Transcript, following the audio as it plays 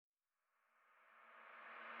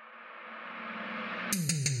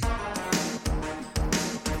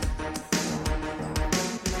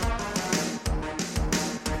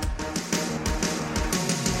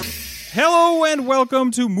Hello and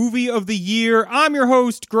welcome to Movie of the Year. I'm your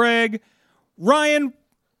host, Greg. Ryan,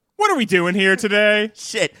 what are we doing here today?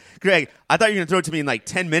 Shit, Greg, I thought you were going to throw it to me in like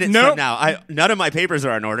 10 minutes Nope. from now. None of my papers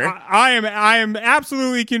are in order. I am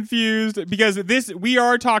absolutely confused because we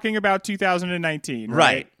are talking about 2019,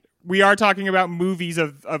 right? We are talking about movies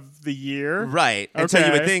of the year. Right. And so you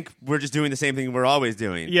Okay. would think we're just doing the same thing we're always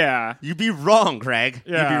doing. Yeah. You'd be wrong, Greg.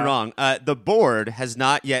 Yeah. You'd be wrong. The board has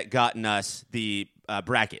not yet gotten us the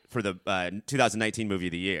bracket for the 2019 movie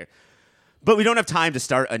of the year. But we don't have time to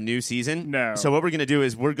start a new season. No. So what we're going to do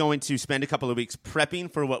is we're going to spend a couple of weeks prepping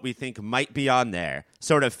for what we think might be on there,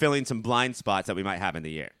 sort of filling some blind spots that we might have in the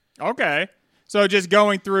year. Okay. So just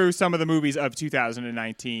going through some of the movies of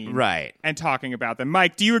 2019. Right. And talking about them.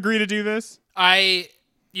 Mike, do you agree to do this?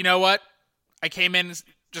 You know what? I came in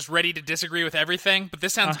just ready to disagree with everything, but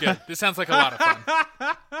this sounds good. This sounds like a lot of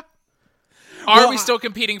fun. Are we still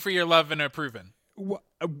competing for your love and approving?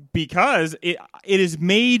 Because it is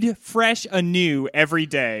made fresh anew every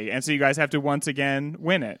day, and so you guys have to once again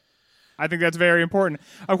win it. I think that's very important.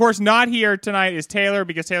 Of course, not here tonight is Taylor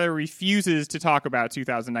because Taylor refuses to talk about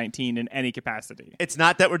 2019 in any capacity. It's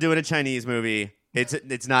not that we're doing a Chinese movie.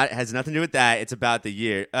 It's not. It has nothing to do with that. It's about the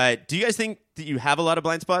year. Do you guys think that you have a lot of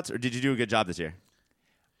blind spots, or did you do a good job this year?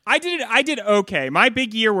 I did okay. My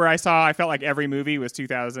big year where I felt like every movie was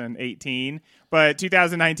 2018, but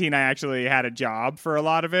 2019 I actually had a job for a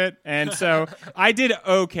lot of it, and so I did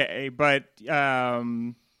okay. But I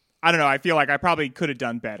don't know. I feel like I probably could have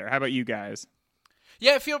done better. How about you guys?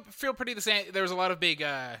 Yeah, I feel pretty the same. There was a lot of big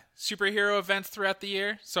superhero events throughout the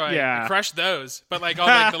year, so I crushed those. But like all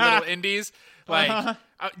like the little indies, like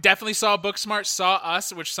I definitely saw Booksmart, saw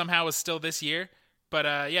Us, which somehow was still this year.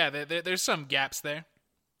 But there's some gaps there.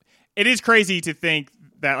 It is crazy to think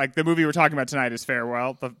that like the movie we're talking about tonight is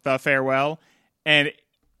Farewell, the Farewell, and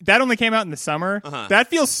that only came out in the summer. That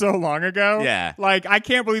feels so long ago. Yeah. Like I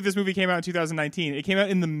can't believe this movie came out in 2019. It came out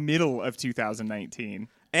in the middle of 2019.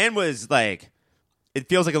 And was like, it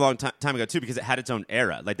feels like a long time ago too because it had its own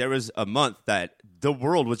era. Like there was a month that the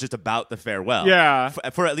world was just about the Farewell. Yeah.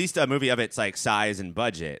 For at least a movie of its like size and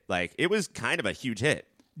budget, like it was kind of a huge hit.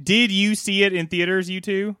 Did you see it in theaters, you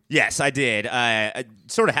two? Yes, I did. I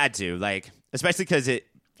sort of had to, like, especially because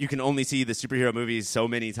you can only see the superhero movies so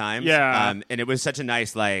many times. Yeah. And it was such a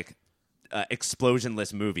nice, like,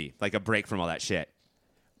 explosionless movie, like a break from all that shit.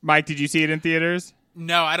 Mike, did you see it in theaters?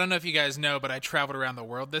 No, I don't know if you guys know, but I traveled around the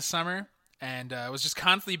world this summer and was just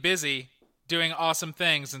constantly busy doing awesome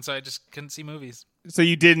things, and so I just couldn't see movies. So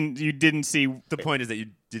you didn't see The point is that you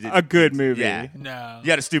did a good movie. Yeah. No.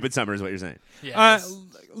 You had a stupid summer is what you're saying. Yeah.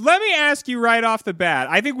 Let me ask you right off the bat.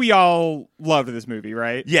 I think we all loved this movie,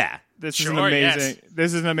 right? Yeah. This Sure, is an amazing. yes.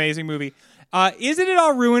 This is an amazing movie. Isn't it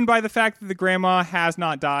all ruined by the fact that the grandma has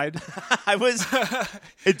not died?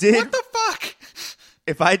 It did. What the fuck?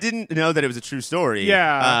 If I didn't know that it was a true story,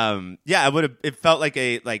 Yeah. I would have. It felt like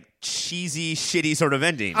a cheesy, shitty sort of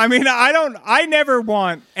ending. I mean, I never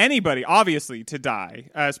want anybody, obviously, to die,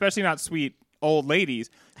 especially not sweet old ladies.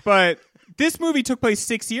 But this movie took place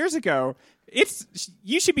 6 years ago.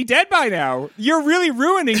 You should be dead by now. You're really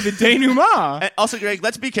ruining the denouement. And also, Greg,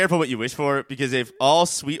 let's be careful what you wish for, because if all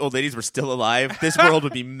sweet old ladies were still alive, this world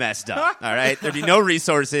would be messed up. All right, there'd be no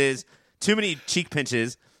resources, too many cheek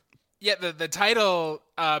pinches. Yeah, the title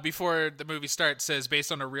before the movie starts says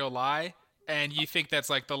based on a real lie, and you think that's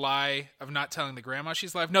like the lie of not telling the grandma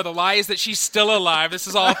she's alive. No, the lie is that she's still alive. This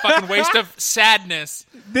is all a fucking waste of sadness.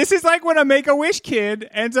 This is like when a Make-A-Wish kid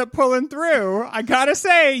ends up pulling through. I gotta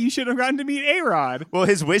say, you should have gotten to meet A-Rod. Well,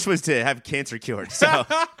 his wish was to have cancer cured, so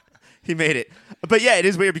he made it. But yeah, it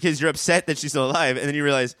is weird because you're upset that she's still alive, and then you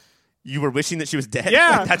realize you were wishing that she was dead.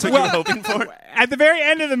 Yeah. Like, that's what you were hoping for. At the very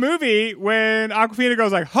end of the movie, when Awkwafina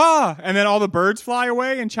goes like, "Ha!" and then all the birds fly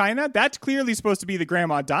away in China, that's clearly supposed to be the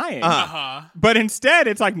grandma dying. But instead,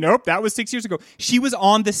 it's like, nope, that was 6 years ago. She was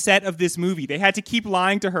on the set of this movie. They had to keep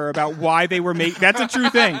lying to her about why they were making. That's a true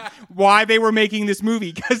thing. Why they were making this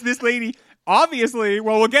movie, because this lady, obviously,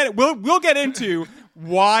 well, we'll get into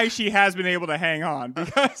why she has been able to hang on,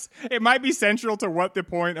 because it might be central to what the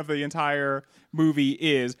point of the entire movie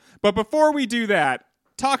is. But before we do that,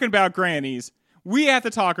 talking about grannies, we have to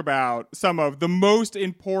talk about some of the most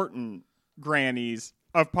important grannies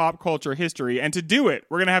of pop culture history. And to do it,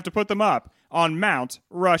 we're going to have to put them up on Mount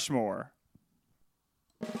Rushmore.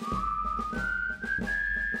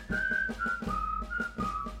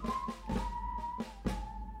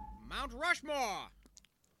 Mount Rushmore!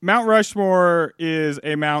 Mount Rushmore is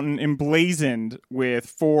a mountain emblazoned with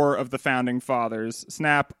four of the founding fathers: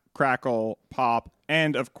 Snap, Crackle, Pop,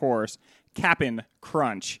 and, of course, Cap'n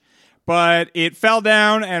Crunch. But it fell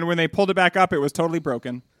down, and when they pulled it back up, it was totally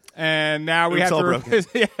broken. And now we Oops, have all to broken. replace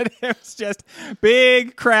it. It's just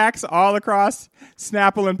big cracks all across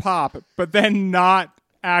Snapple and Pop, but then not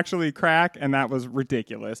actually crack, and that was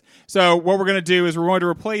ridiculous. So what we're going to do is we're going to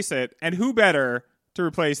replace it, and who better to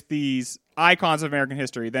replace these icons of American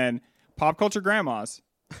history than pop culture grandmas?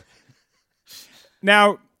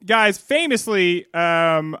 Now, guys, famously,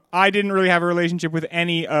 I didn't really have a relationship with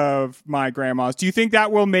any of my grandmas. Do you think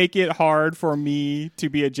that will make it hard for me to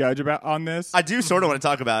be a judge on this? I do sort of want to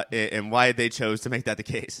talk about it and why they chose to make that the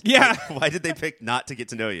case. Yeah. Why did they pick not to get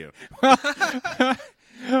to know you?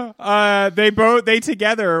 They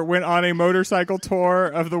together went on a motorcycle tour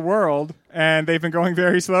of the world, and they've been going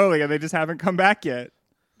very slowly, and they just haven't come back yet.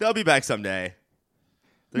 They'll be back someday.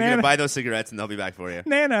 They're going to buy those cigarettes, and they'll be back for you.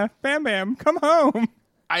 Nana, Bam Bam, come home.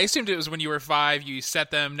 I assumed it was when you were 5, you set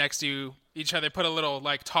them next to each other, put a little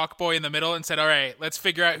like talk boy in the middle and said, all right, let's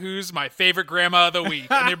figure out who's my favorite grandma of the week.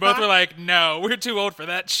 And they both were like, no, we're too old for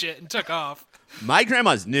that shit, and took off. My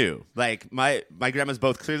grandmas knew. Like, my grandmas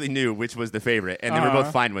both clearly knew which was the favorite, and they were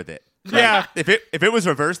both fine with it. Yeah. If it was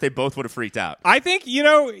reversed, they both would have freaked out. I think,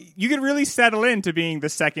 you could really settle into being the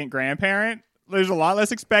second grandparent. There's a lot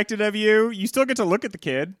less expected of you. You still get to look at the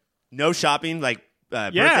kid. No shopping, like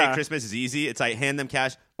birthday, Christmas is easy. It's like hand them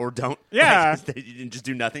cash or don't. Yeah. Like, you just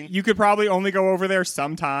do nothing. You could probably only go over there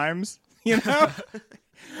sometimes,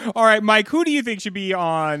 All right, Mike, who do you think should be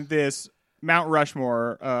on this Mount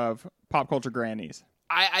Rushmore of pop culture grannies?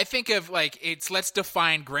 I think of let's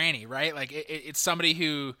define granny, right? Like it's somebody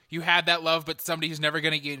who you had that love, but somebody who's never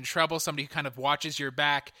going to get in trouble, somebody who kind of watches your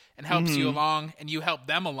back and helps you along, and you help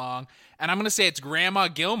them along. And I'm going to say it's Grandma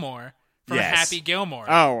Gilmore from Happy Gilmore.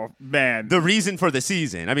 Oh, man. The reason for the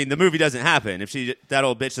season. I mean, the movie doesn't happen if that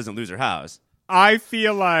old bitch doesn't lose her house. I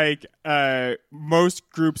feel like most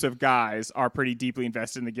groups of guys are pretty deeply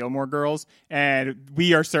invested in the Gilmore Girls, and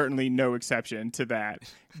we are certainly no exception to that.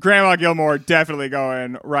 Grandma Gilmore definitely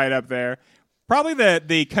going right up there. Probably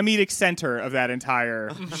the comedic center of that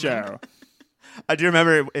entire show. I do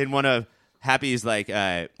remember in one of Happy's, he's like,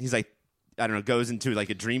 I don't know, goes into like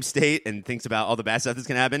a dream state and thinks about all the bad stuff that's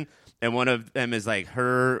going to happen. And one of them is like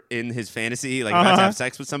her in his fantasy, like about to have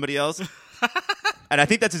sex with somebody else. And I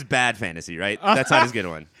think that's his bad fantasy, right? That's not his good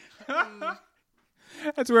one.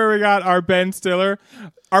 That's where we got our Ben Stiller.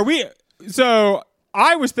 Are we? So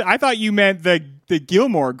I thought you meant the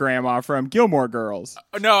Gilmore grandma from Gilmore Girls.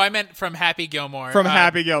 No, I meant from Happy Gilmore. From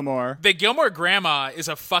Happy Gilmore. The Gilmore grandma is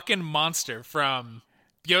a fucking monster from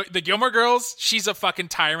the Gilmore Girls. She's a fucking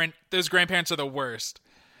tyrant. Those grandparents are the worst.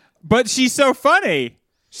 But she's so funny.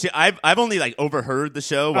 I've only overheard the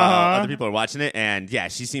show while other people are watching it, and yeah,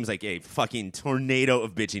 she seems like a fucking tornado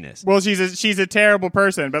of bitchiness. Well, she's a terrible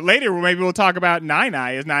person, but later maybe we'll talk about Nine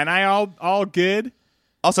Eye. Is Nine Eye all good?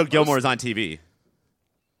 Also, Gilmore is on TV.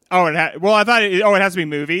 Oh, I thought it has to be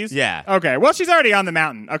movies. Yeah. Okay. Well, she's already on the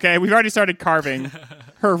mountain. Okay, we've already started carving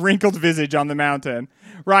her wrinkled visage on the mountain.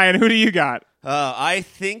 Ryan, who do you got? I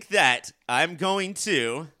think that I'm going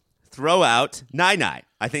to throw out Nai.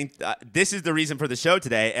 I think this is the reason for the show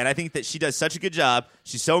today, and I think that she does such a good job.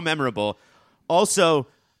 She's so memorable. Also,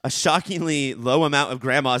 a shockingly low amount of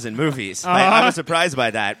grandmas in movies. I was surprised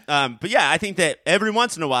by that. But yeah, I think that every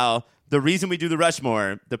once in a while, the reason we do the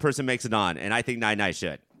Rushmore, the person makes it on, and I think Nai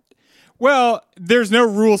should. Well, there's no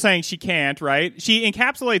rule saying she can't, right? She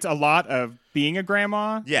encapsulates a lot of being a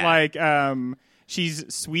grandma. Yeah.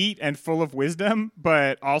 She's sweet and full of wisdom,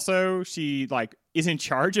 but also she is in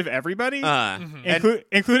charge of everybody,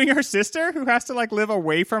 including her sister, who has to live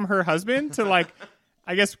away from her husband to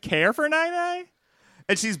I guess care for Nai.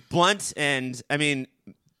 And she's blunt, and I mean,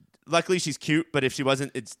 luckily she's cute. But if she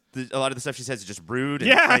wasn't, a lot of the stuff she says is just rude. And,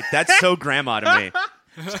 yeah, that's so grandma to me.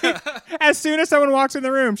 As soon as someone walks in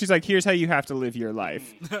the room, she's like, here's how you have to live your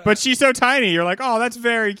life. But she's so tiny, you're like, oh, that's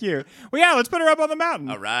very cute. Well, yeah, let's put her up on the mountain.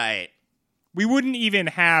 All right. We wouldn't even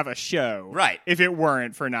have a show, right, if it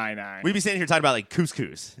weren't for Nai. We'd be sitting here talking about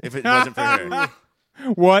couscous if it wasn't for her.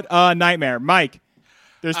 What a nightmare. Mike,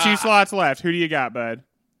 there's 2 slots left. Who do you got, bud?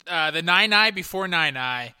 The Nai before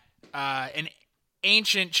Nai, an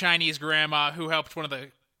ancient Chinese grandma who helped one of the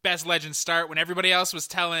best legends start when everybody else was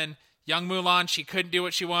telling young Mulan she couldn't do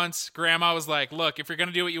what she wants. Grandma was like, look, if you're going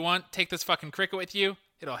to do what you want, take this fucking cricket with you.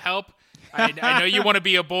 It'll help. I know you want to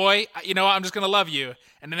be a boy. You know what? I'm just going to love you.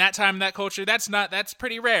 And in that time, in that culture, that's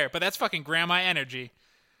pretty rare, but that's fucking grandma energy.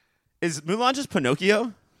 Is Mulan just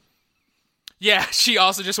Pinocchio? Yeah, she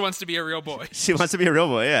also just wants to be a real boy. She wants to be a real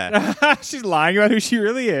boy, yeah. She's lying about who she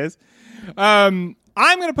really is. I'm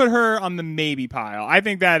going to put her on the maybe pile. I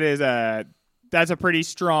think that's a pretty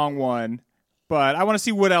strong one, but I want to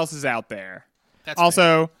see what else is out there. That's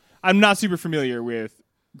also fair. I'm not super familiar with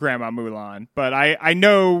Grandma Mulan, but I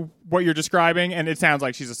know what you're describing, and it sounds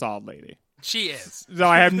like she's a solid lady. She is. So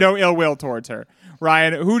I have no ill will towards her.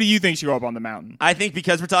 Ryan, who do you think should go up on the mountain? I think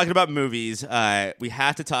because we're talking about movies, we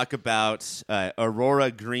have to talk about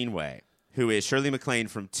Aurora Greenway, who is Shirley MacLaine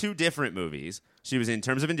from 2 different movies. She was in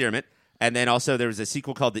Terms of Endearment, and then also there was a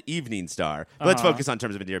sequel called The Evening Star. But let's focus on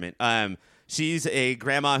Terms of Endearment. She's a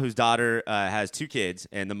grandma whose daughter has 2 kids,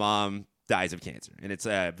 and the mom dies of cancer. And it's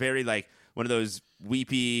very like one of those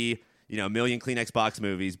weepy, million Kleenex box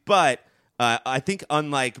movies. But I think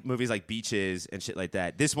unlike movies like Beaches and shit like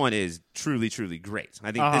that, this one is truly, truly great.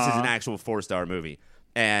 I think this is an actual 4-star movie.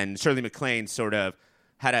 And Shirley MacLaine sort of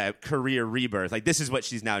had a career rebirth. Like, this is what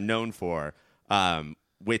she's now known for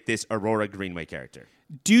with this Aurora Greenway character.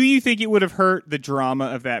 Do you think it would have hurt the drama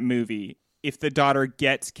of that movie if the daughter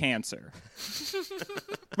gets cancer?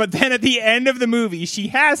 But then at the end of the movie, she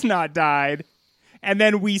has not died. And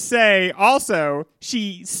then we say, also,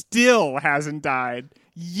 she still hasn't died.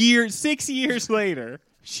 6 years later,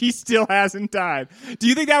 she still hasn't died. Do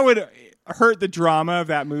you think that would hurt the drama of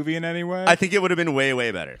that movie in any way? I think it would have been way,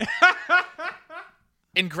 way better.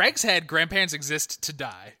 In Greg's head, grandparents exist to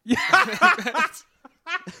die.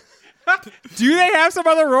 Do they have some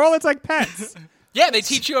other role? It's like pets. Yeah, they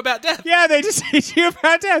teach you about death. Yeah, they just teach you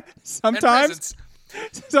about death. Sometimes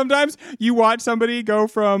you watch somebody go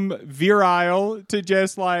from virile to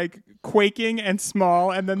just like quaking and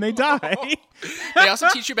small, and then they die. They also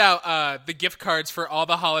teach you about the gift cards for all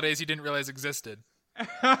the holidays you didn't realize existed.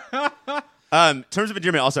 Terms of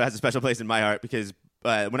Endearment also has a special place in my heart because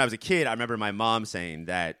when I was a kid, I remember my mom saying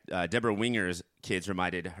that Deborah Winger's kids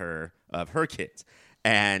reminded her of her kids.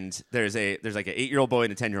 And there's like an 8-year-old boy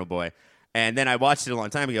and a 10-year-old boy. And then I watched it a long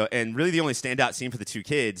time ago, and really the only standout scene for the 2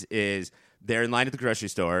 kids is they're in line at the grocery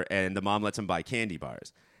store, and the mom lets them buy candy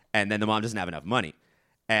bars. And then the mom doesn't have enough money.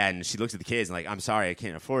 And she looks at the kids and like, I'm sorry, I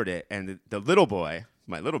can't afford it. And the little boy,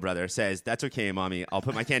 my little brother, says, that's okay, Mommy, I'll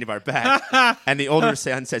put my candy bar back. And the older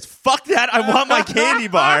son says, fuck that, I want my candy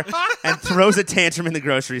bar, and throws a tantrum in the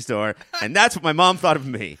grocery store. And that's what my mom thought of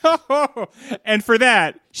me. And for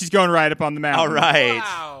that, she's going right up on the mountain. All right.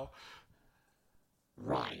 Wow.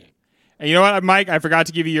 Ryan. And you know what, Mike? I forgot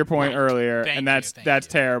to give you your point earlier, Thank and you, that's thank you.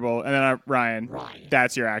 terrible. And then Ryan,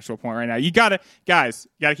 that's your actual point right now. You gotta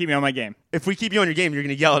keep me on my game. If we keep you on your game, you're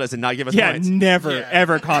going to yell at us and not give us Yeah, points. never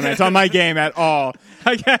ever comment on my game at all.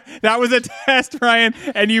 That was a test, Ryan,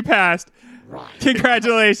 and you passed.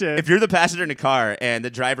 Congratulations. If you're the passenger in a car and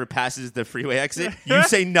the driver passes the freeway exit, you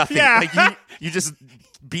say nothing. Yeah. Like you just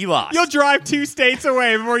be lost. You'll drive 2 states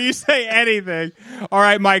away before you say anything. All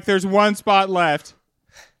right, Mike, there's 1 spot left.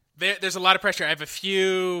 There's a lot of pressure. I have a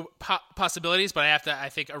few possibilities, but I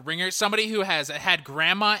think a ringer, somebody who has had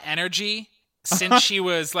grandma energy since she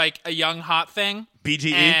was like a young hot thing.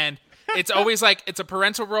 BGE. And it's always like it's a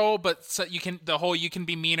parental role, but so you can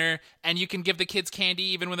be meaner and you can give the kids candy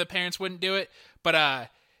even when the parents wouldn't do it.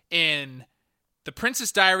 But in The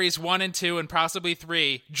Princess Diaries 1 and 2 and possibly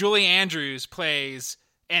 3, Julie Andrews plays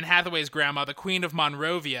Anne Hathaway's grandma, the Queen of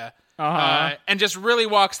Monrovia. And just really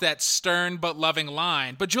walks that stern but loving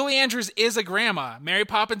line. But Julie Andrews is a grandma. Mary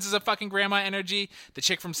Poppins is a fucking grandma energy. The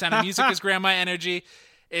chick from Sound of Music is grandma energy.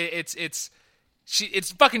 It's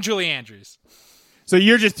fucking Julie Andrews. So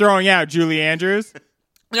you're just throwing out Julie Andrews?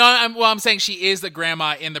 No, I'm saying she is the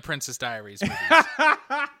grandma in the Princess Diaries movies.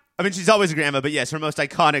 I mean, she's always a grandma, but yes, her most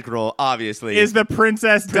iconic role, obviously, is the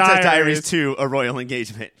Princess Diaries 2, A Royal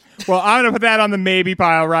Engagement. Well, I'm going to put that on the maybe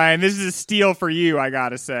pile, Ryan. This is a steal for you, I got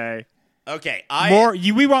to say. Okay,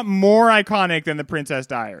 we want more iconic than the Princess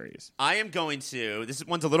Diaries. I am going to. This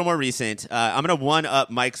one's a little more recent. I'm going to one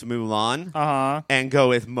up Mike's Mulan and go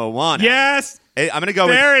with Moana. Yes, I'm going to go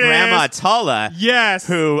with Grandma Tala. Yes,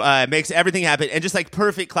 who makes everything happen and just like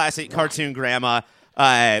perfect classic cartoon grandma,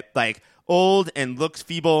 like old and looks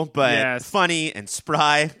feeble but funny and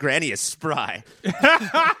spry. Granny is spry.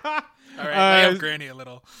 All right, lay up Granny a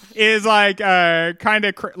little. Is like kind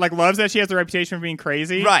of like loves that she has the reputation for being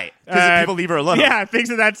crazy, right? Because people leave her alone. Yeah, thinks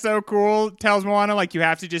that's so cool. Tells Moana like you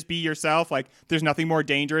have to just be yourself. Like there's nothing more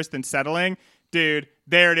dangerous than settling. Dude,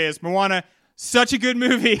 there it is. Moana, such a good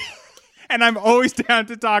movie, and I'm always down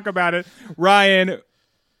to talk about it. Ryan,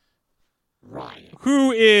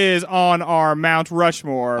 who is on our Mount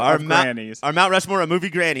Rushmore of grannies? Our Mount Rushmore of movie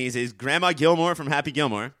grannies is Grandma Gilmore from Happy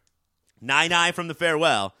Gilmore, Nai from The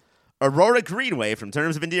Farewell, Aurora Greenway from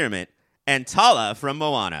Terms of Endearment, and Tala from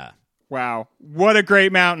Moana. Wow. What a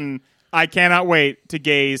great mountain. I cannot wait to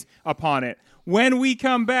gaze upon it. When we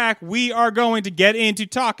come back, we are going to get into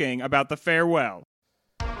talking about The Farewell.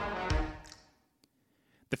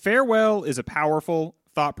 The Farewell is a powerful,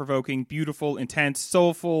 thought-provoking, beautiful, intense,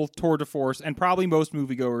 soulful tour de force, and probably most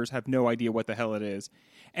moviegoers have no idea what the hell it is.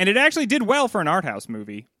 And it actually did well for an art house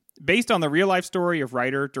movie. Based on the real-life story of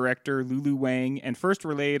writer-director Lulu Wang, and first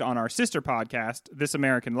relayed on our sister podcast, This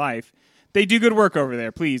American Life, they do good work over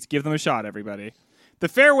there. Please, give them a shot, everybody. The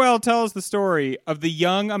farewell tells the story of the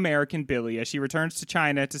young American Billy as she returns to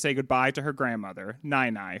China to say goodbye to her grandmother, Nai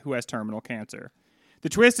Nai, who has terminal cancer. The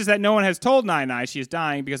twist is that no one has told Nai Nai she is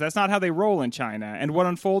dying because that's not how they roll in China, and what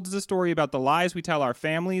unfolds is a story about the lies we tell our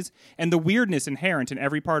families and the weirdness inherent in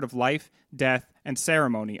every part of life, death, and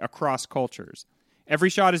ceremony across cultures. Every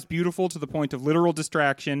shot is beautiful to the point of literal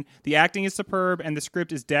distraction, the acting is superb, and the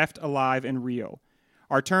script is deft, alive, and real.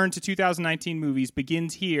 Our turn to 2019 movies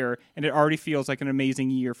begins here, and it already feels like an amazing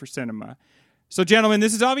year for cinema. So, gentlemen,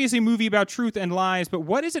 this is obviously a movie about truth and lies, but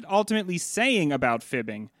what is it ultimately saying about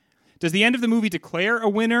fibbing? Does the end of the movie declare a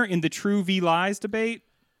winner in the true v lies debate?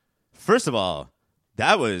 First of all,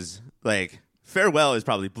 that was farewell is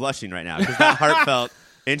probably blushing right now because that heartfelt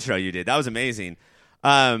intro you did. That was amazing.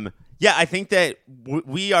 Yeah, I think that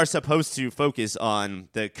we are supposed to focus on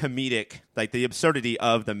the comedic, the absurdity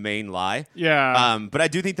of the main lie. Yeah. But I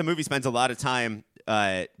do think the movie spends a lot of time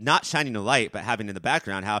not shining a light, but having in the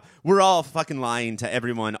background how we're all fucking lying to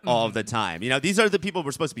everyone all the time. These are the people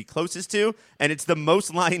we're supposed to be closest to, and it's the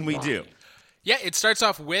most lying we do. Yeah, it starts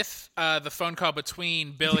off with the phone call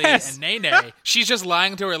between Billy and Nene. She's just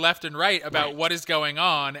lying to her left and right about what is going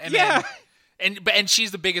on, and then and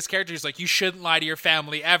she's the biggest character. She's like, you shouldn't lie to your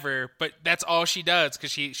family ever, but that's all she does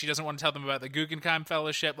because she doesn't want to tell them about the Guggenheim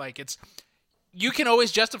Fellowship. You can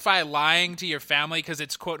always justify lying to your family because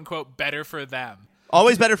it's quote unquote better for them.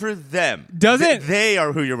 Always better for them. Doesn't they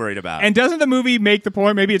are who you're worried about. And doesn't the movie make the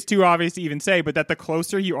point, maybe it's too obvious to even say, but that the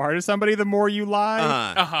closer you are to somebody, the more you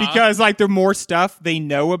lie? Because, the more stuff they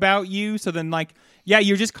know about you, so then,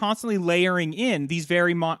 you're just constantly layering in these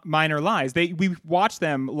very minor lies. We watch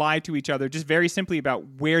them lie to each other just very simply about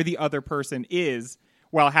where the other person is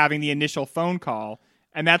while having the initial phone call.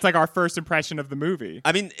 And that's our first impression of the movie.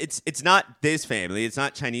 I mean, it's not this family. It's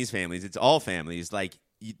not Chinese families. It's all families.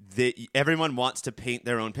 Everyone wants to paint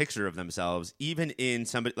their own picture of themselves, even in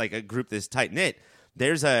somebody a group this tight knit.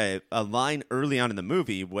 There's a line early on in the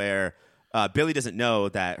movie where Billy doesn't know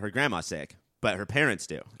that her grandma's sick, but her parents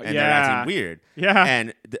do, and they're acting weird. Yeah,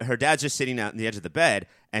 and her dad's just sitting out on the edge of the bed,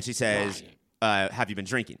 and she says, "Have you been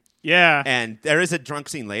drinking?" Yeah, and there is a drunk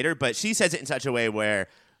scene later, but she says it in such a way where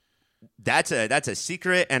that's a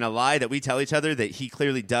secret and a lie that we tell each other that he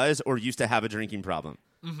clearly does or used to have a drinking problem.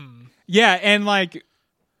 Mm-hmm. Yeah, and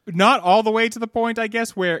not all the way to the point, I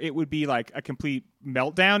guess, where it would be a complete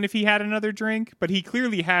meltdown if he had another drink, but he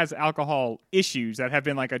clearly has alcohol issues that have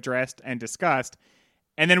been addressed and discussed.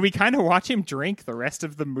 And then we kind of watch him drink the rest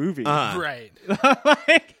of the movie. Right.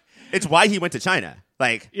 It's why he went to China.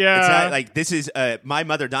 It's not this is my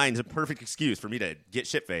mother dying is a perfect excuse for me to get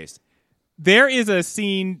shit-faced. There is a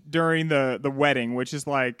scene during the wedding, which is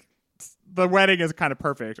the wedding is kind of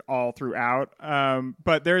perfect all throughout.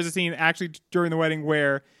 But there is a scene actually during the wedding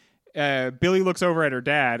where Billy looks over at her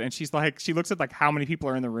dad and she looks at how many people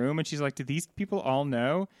are in the room and she's like, do these people all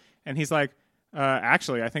know? And he's like,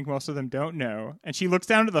 actually, I think most of them don't know. And she looks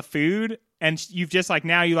down to the food and you've just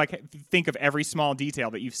now you think of every small detail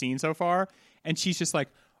that you've seen so far. And she's just like,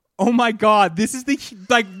 oh my God, this is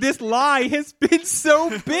this lie has been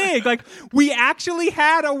so big. We actually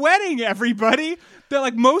had a wedding, everybody.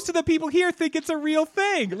 That most of the people here think it's a real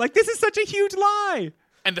thing. This is such a huge lie.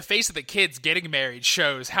 And the face of the kids getting married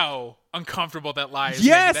shows how uncomfortable that lie is.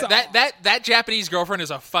 Yes, that Japanese girlfriend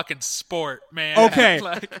is a fucking sport, man. Okay,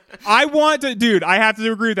 I have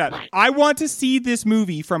to agree with that. I want to see this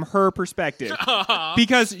movie from her perspective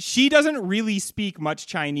because she doesn't really speak much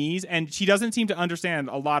Chinese and she doesn't seem to understand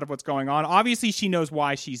a lot of what's going on. Obviously, she knows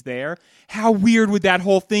why she's there. How weird would that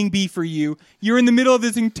whole thing be for you? You're in the middle of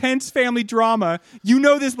this intense family drama. You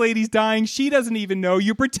know this lady's dying. She doesn't even know.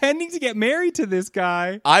 You're pretending to get married to this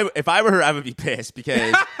guy. If I were her, I would be pissed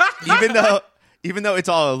because even though it's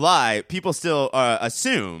all a lie, people still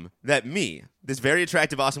assume that me, this very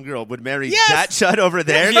attractive, awesome girl, would marry that chud over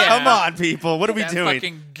there. Yeah. Come on, people. What are we doing?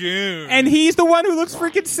 Fucking goon. And he's the one who looks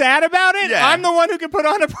freaking sad about it? Yeah. I'm the one who can put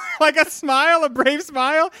on a smile, a brave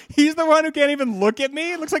smile. He's the one who can't even look at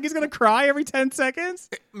me. It looks like he's going to cry every 10 seconds.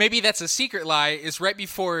 Maybe that's a secret lie, is right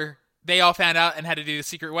before they all found out and had to do the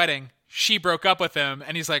secret wedding, she broke up with him,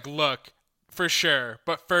 and he's like, look, for sure,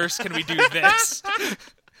 but first, can we do this?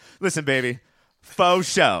 Listen, baby, faux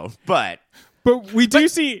show, but we do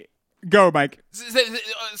see... Go, Mike.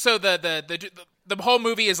 So the whole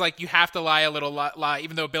movie is you have to lie a little lie,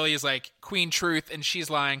 even though Billy is queen truth and she's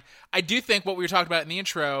lying. I do think what we were talking about in the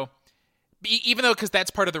intro, even though, because that's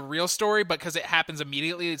part of the real story, but because it happens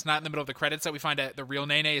immediately, it's not in the middle of the credits that we find out the real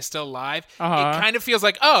Nene is still alive. It kind of feels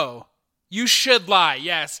like, oh, you should lie.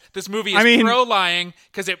 Yes, this movie is pro-lying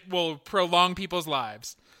because it will prolong people's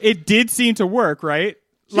lives. It did seem to work, right?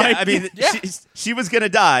 She was going to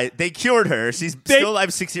die. They cured her. She's still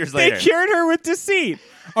alive 6 years later. They cured her with deceit.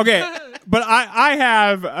 Okay, but I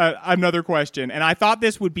have another question, and I thought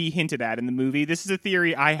this would be hinted at in the movie. This is a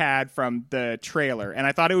theory I had from the trailer, and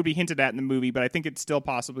I thought it would be hinted at in the movie, but I think it's still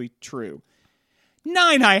possibly true.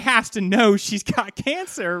 Nine has to know she's got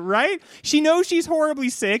cancer, right? She knows she's horribly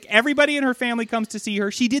sick. Everybody in her family comes to see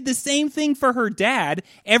her. She did the same thing for her dad.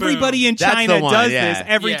 Everybody in China does this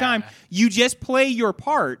every time. You just play your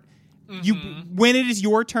part. When it is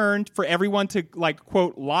your turn for everyone to, like,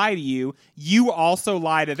 quote, lie to you, you also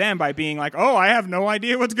lie to them by being like, oh, I have no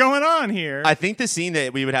idea what's going on here. I think the scene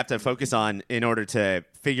that we would have to focus on in order to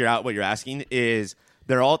figure out what you're asking is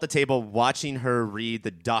they're all at the table watching her read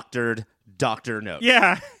the doctor note.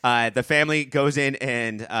 Yeah. The family goes in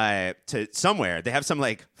and to somewhere. They have some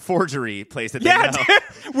like forgery place that they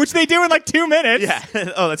know. Which they do in like 2 minutes.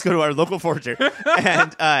 Yeah. Oh, let's go to our local forger.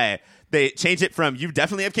 And they change it from "you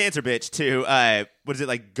definitely have cancer, bitch" to what is it,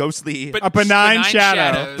 like ghostly? A benign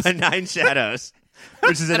shadow. Benign Shadows,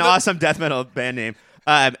 which is an awesome death metal band name.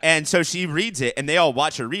 And so she reads it, and they all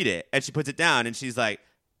watch her read it, and she puts it down, and she's like,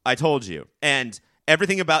 "I told you." And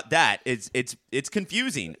everything about that is it's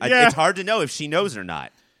confusing. Yeah. It's hard to know if she knows or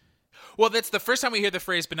not. Well, that's the first time we hear the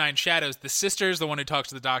phrase "benign shadows." The sister's the one who talks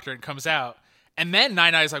to the doctor and comes out, and then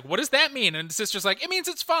Nine is like, "What does that mean?" And the sister's like, "It means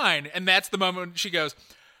it's fine." And that's the moment she goes,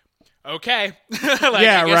 okay.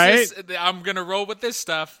 Right? I'm going to roll with this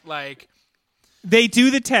stuff. Like, they do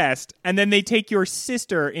the test, and then they take your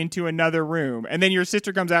sister into another room, and then your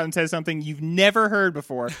sister comes out and says something you've never heard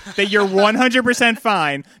before, that you're 100%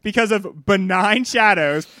 fine because of benign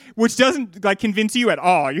shadows, which doesn't, like, convince you at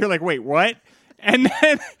all. You're like, wait, what? And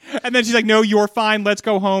then she's like, no, you're fine. Let's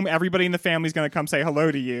go home. Everybody in the family's going to come say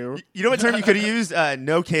hello to you. You know what term you could have used?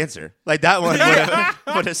 No cancer. Like, that one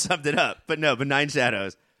would have summed it up. But no, benign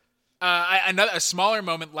shadows. A smaller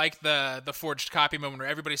moment like the forged copy moment where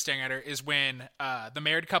everybody's staring at her is when the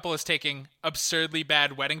married couple is taking absurdly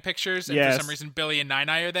bad wedding pictures, and for some reason Billy and Nine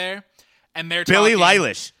are there, and they're Billie talking.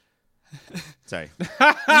 Eilish. Sorry,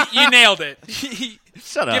 you nailed it.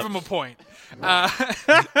 Shut up. Give him a point.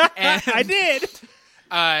 I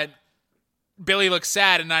did. Billy looks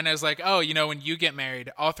sad, and Nina's like, "Oh, you know, when you get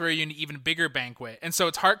married, I'll throw you an even bigger banquet." And so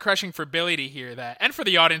it's heart crushing for Billy to hear that, and for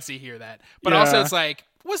the audience to hear that. But also, it's like,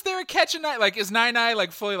 was there a catch in that? Like, is Nine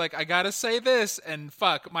like fully like, I gotta say this, and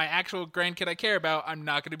fuck, my actual grandkid I care about, I'm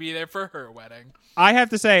not gonna be there for her wedding. I have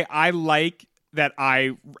to say, I like that.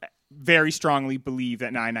 I very strongly believe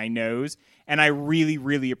that Nine knows, and I really,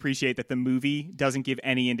 really appreciate that the movie doesn't give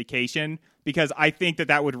any indication, because I think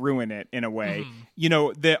that would ruin it in a way. You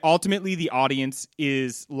know, ultimately the audience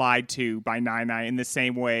is lied to by Nine in the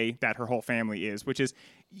same way that her whole family is, which is,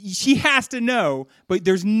 she has to know, but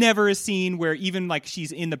there's never a scene where even like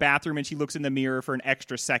she's in the bathroom and she looks in the mirror for an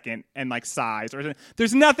extra second and like sighs, or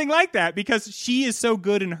there's nothing like that, because she is so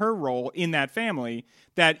good in her role in that family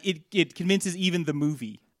that it convinces even the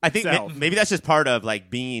movie. I think maybe that's just part of like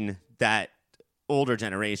being that older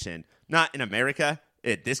generation, not in America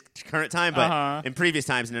at this current time, but in previous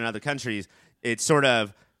times and in other countries, it's sort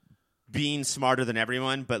of being smarter than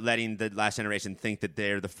everyone, but letting the last generation think that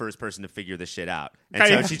they're the first person to figure this shit out. And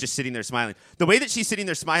so she's just sitting there smiling. The way that she's sitting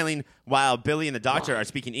there smiling while Billy and the doctor are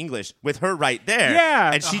speaking English with her right there,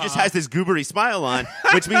 and she just has this goobery smile on,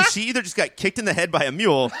 which means she either just got kicked in the head by a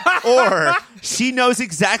mule, or she knows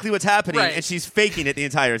exactly what's happening, and she's faking it the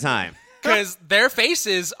entire time. Because their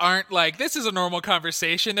faces aren't like, this is a normal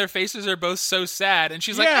conversation. Their faces are both so sad. And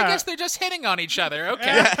she's like, I guess they're just hitting on each other.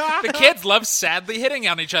 Okay. The kids love sadly hitting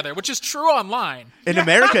on each other, which is true online. In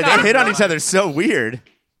America, they hit on each other so weird.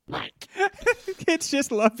 Kids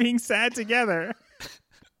just love being sad together.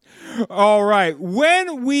 All right.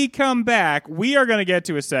 When we come back, we are going to get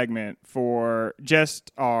to a segment for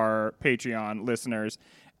just our Patreon listeners.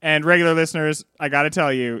 And regular listeners, I got to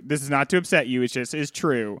tell you, this is not to upset you. It's just, it's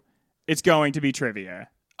true. It's going to be trivia.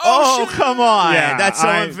 Oh, come on. Yeah, that's so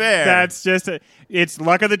unfair. That's just, it's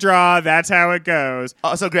luck of the draw. That's how it goes.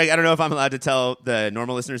 Also, Greg, I don't know if I'm allowed to tell the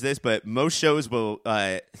normal listeners this, but most shows will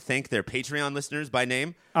thank their Patreon listeners by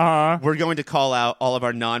name. We're going to call out all of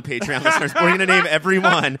our non-Patreon listeners. We're going to name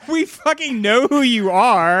everyone. We fucking know who you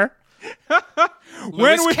are.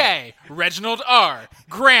 Louis K., Reginald R.,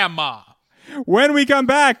 Grandma. When we come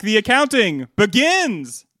back, the accounting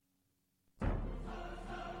begins.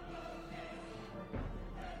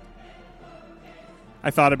 I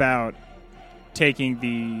thought about taking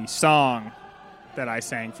the song that I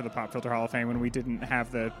sang for the Pop Filter Hall of Fame when we didn't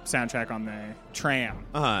have the soundtrack on the tram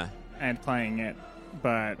and playing it,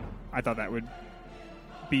 but I thought that would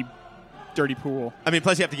be dirty pool. I mean,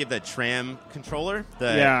 plus you have to give the tram controller,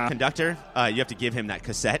 the conductor, you have to give him that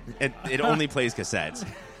cassette. It only plays cassettes.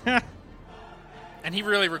 And he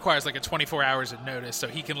really requires like a 24 hours of notice so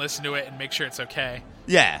he can listen to it and make sure it's okay.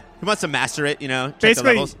 Yeah. He wants to master it, check Basically, the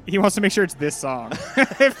levels. He wants to make sure it's this song.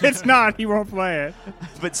 If it's not, he won't play it.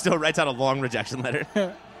 But still writes out a long rejection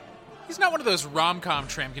letter. He's not one of those rom-com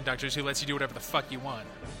tram conductors who lets you do whatever the fuck you want.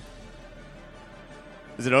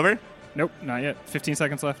 Is it over? Nope, not yet. 15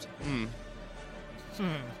 seconds left.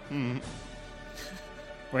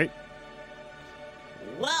 Wait.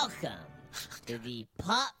 Welcome to the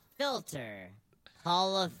Pop Filter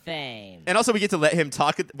Hall of Fame. And also we get to let him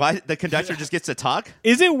talk. Why the conductor just gets to talk?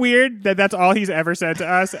 Is it weird that that's all he's ever said to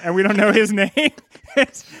us and we don't know his name?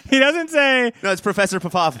 He doesn't say... No, it's Professor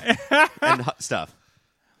Popov and stuff.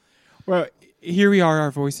 Well, here we are,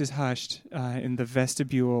 our voices hushed in the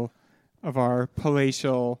vestibule of our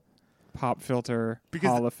palatial Pop Filter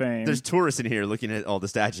Hall of Fame. There's tourists in here looking at all the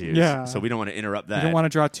statues. Yeah. So we don't want to interrupt that. We don't want to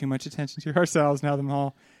draw too much attention to ourselves now them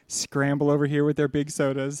all scramble over here with their big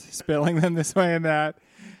sodas, spilling them this way and that.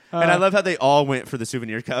 And I love how they all went for the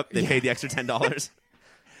souvenir cup. They paid the extra $10.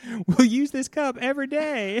 We'll use this cup every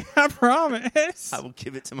day. I promise. I will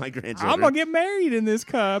give it to my grandchildren. I'm going to get married in this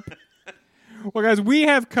cup. Well, guys, we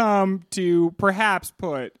have come to perhaps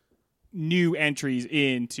put new entries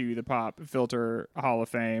into the Pop Filter Hall of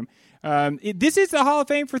Fame. This is the Hall of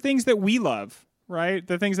Fame for things that we love, right?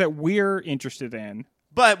 The things that we're interested in.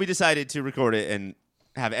 But we decided to record it and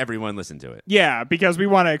have everyone listen to it. Yeah, because we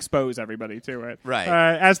want to expose everybody to it. Right.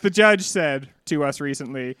 As the judge said to us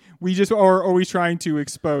recently, we just are always trying to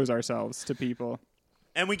expose ourselves to people.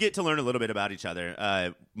 And we get to learn a little bit about each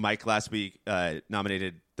other. Mike last week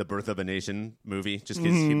nominated the Birth of a Nation movie just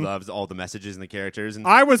because he loves all the messages and the characters. And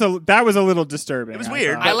that was a little disturbing. It was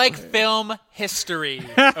weird. I like film history,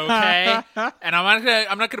 okay? And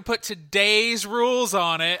I'm not gonna put today's rules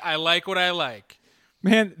on it. I like what I like.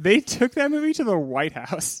 Man, they took that movie to the White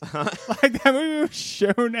House. Like, that movie was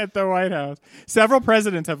shown at the White House. Several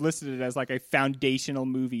presidents have listed it as like a foundational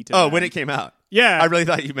movie to them. When it came out. Yeah. I really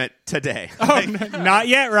thought you meant today. Not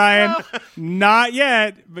yet, Ryan. Not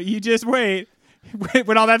yet. But you just wait.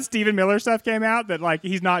 When all that Stephen Miller stuff came out, that like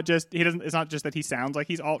it's not just that he sounds like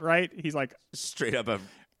he's alt-right. He's like straight up a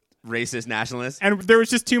racist nationalist. And there was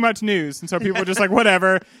just too much news. And so people were just like,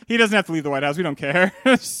 whatever. He doesn't have to leave the White House. We don't care.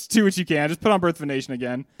 Just do what you can. Just put on Birth of a Nation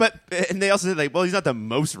again. And they also said, like, well, he's not the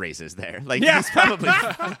most racist there. Like, yeah. He's probably...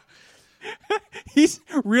 He's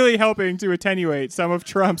really helping to attenuate some of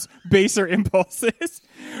Trump's baser impulses.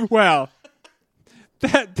 Well,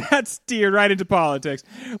 that steered right into politics.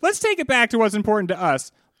 Let's take it back to what's important to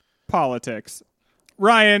us, politics.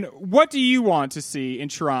 Ryan, what do you want to see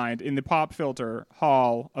enshrined in the Pop Filter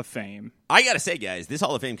Hall of Fame? I gotta say, guys, this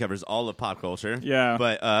Hall of Fame covers all of pop culture. Yeah.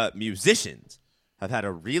 But musicians have had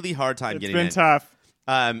a really hard time getting in. It's been tough.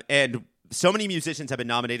 And so many musicians have been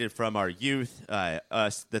nominated from our youth,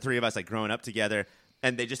 us, the three of us, like growing up together,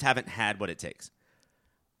 and they just haven't had what it takes.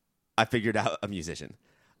 I figured out a musician.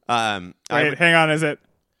 Wait, hang on, is it?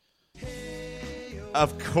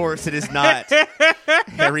 Of course it is not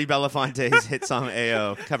Harry Belafonte's hit song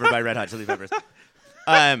Ayo, covered by Red Hot Chili Peppers.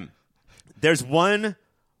 There's one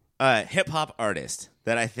hip-hop artist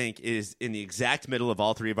that I think is in the exact middle of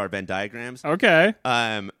all three of our Venn diagrams. Okay.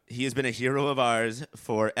 He has been a hero of ours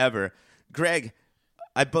forever. Greg,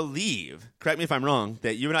 I believe, correct me if I'm wrong,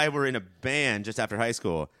 that you and I were in a band just after high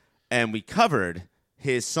school, and we covered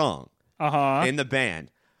his song in the band.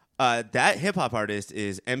 That hip-hop artist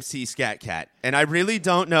is MC Scat Cat. And I really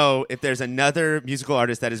don't know if there's another musical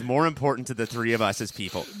artist that is more important to the three of us as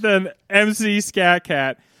people than MC Scat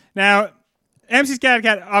Cat. Now, MC Scat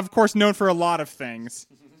Cat, of course, known for a lot of things,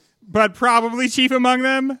 but probably chief among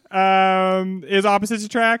them is Opposites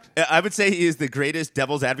Attract. I would say he is the greatest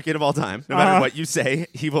devil's advocate of all time. No matter what you say,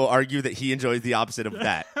 he will argue that he enjoys the opposite of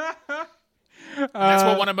that. That's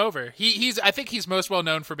what won him over. I think he's most well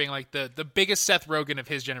known for being like the biggest Seth Rogen of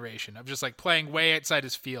his generation, of just like playing way outside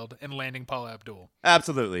his field and landing Paula Abdul.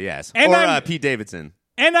 Absolutely, yes. And or Pete Davidson.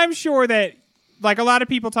 And I'm sure that like a lot of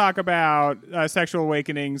people talk about sexual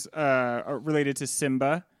awakenings related to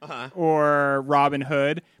Simba or Robin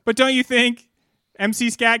Hood, but don't you think MC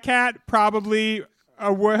Scat Cat probably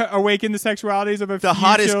awaken the sexualities of the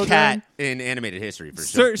hottest children? cat in animated history, for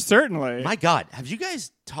sure. Certainly. My God, have you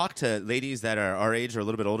guys talked to ladies that are our age or a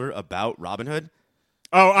little bit older about Robin Hood?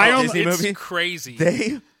 It's crazy.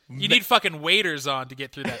 They You need fucking waiters on to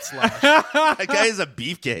get through that slush. That guy is a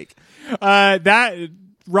beefcake. That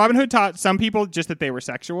Robin Hood taught some people just that they were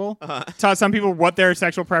sexual. Taught some people what their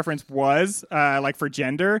sexual preference was, like for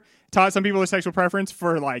gender. Taught some people their sexual preference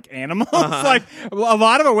for like animals. Like a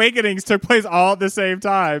lot of awakenings took place all at the same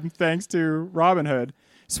time, thanks to Robin Hood.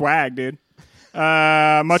 Swag, dude.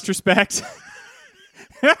 Much respect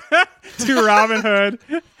to Robin Hood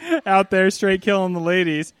out there, straight killing the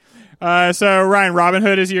ladies. So Ryan, Robin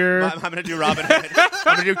Hood is your. I'm going to do Robin Hood.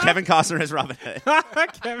 I'm going to do Kevin Costner as Robin Hood.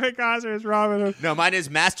 Kevin Costner is Robin Hood. No, mine is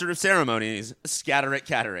Master of Ceremonies, Scatterick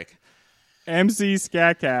Catterick. MC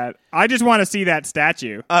Scat Cat. I just want to see that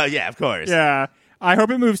statue. Oh, yeah, of course. Yeah. I hope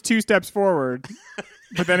it moves 2 steps forward,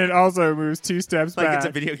 but then it also moves 2 steps back. Like it's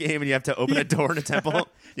a video game and you have to open a door in a temple.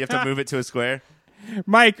 You have to move it to a square.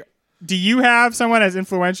 Mike, do you have someone as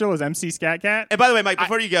influential as MC Scat Cat? And by the way, Mike,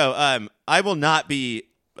 before you go, I will not be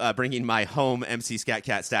bringing my home MC Scat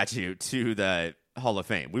Cat statue to the Hall of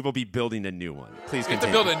Fame. We will be building a new one. Please We have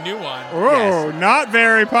continue. to build a new one. Oh, Yes. not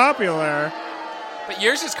very popular. But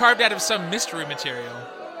yours is carved out of some mystery material.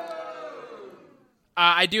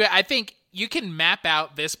 I think you can map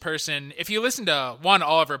out this person. If you listen to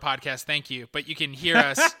all of our podcasts, thank you. But you can hear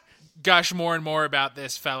us gush more and more about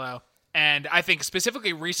this fellow. And I think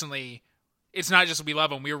specifically recently, it's not just we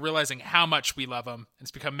love him. We were realizing how much we love him.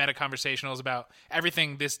 It's become meta conversationals about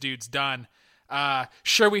everything this dude's done.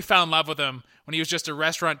 Sure, we fell in love with him when he was just a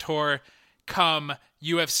restaurateur come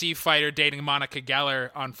UFC fighter dating Monica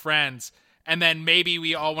Geller on Friends. And then maybe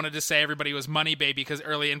we all wanted to say everybody was Money Baby because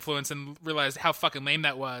early influence and realized how fucking lame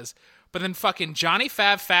that was. But then fucking Johnny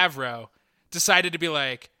Favreau decided to be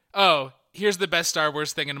like, oh, here's the best Star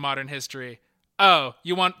Wars thing in modern history. Oh,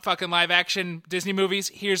 you want fucking live action Disney movies?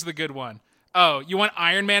 Here's the good one. Oh, you want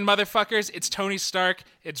Iron Man, motherfuckers? It's Tony Stark.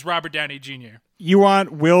 It's Robert Downey Jr. You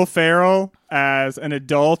want Will Ferrell as an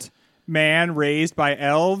adult man raised by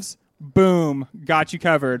elves? Boom, got you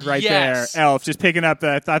covered right Yes. there. Elf, just picking up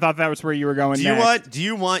the. I thought that was where you were going. Do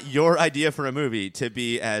you want your idea for a movie to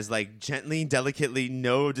be as like gently, delicately,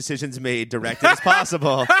 no decisions made, directed as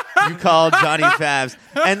possible? You call Johnny Favs,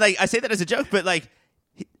 and like I say that as a joke, but like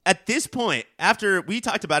at this point, after we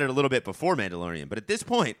talked about it a little bit before Mandalorian, but at this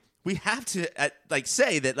point, we have to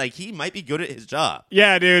say that like he might be good at his job.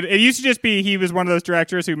 Yeah, dude. It used to just be he was one of those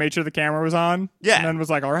directors who made sure the camera was on. Yeah. And then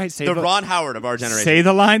was like, all right, say The Ron Howard of our generation. say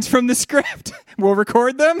the lines from the script. We'll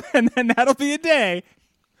record them, and then that'll be a day.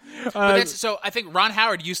 So I think Ron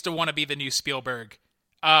Howard used to want to be the new Spielberg.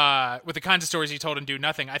 With the kinds of stories he told and do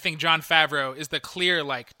nothing. I think Jon Favreau is the clear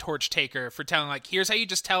like torch taker for telling like, here's how you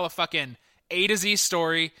just tell a fucking A to Z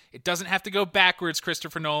story. It doesn't have to go backwards,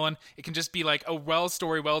 Christopher Nolan. It can just be like a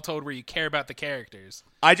story well told where you care about the characters.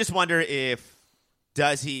 I just wonder if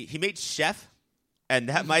he made Chef, and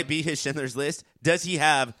that might be his Schindler's List. Does he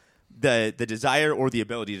have the desire or the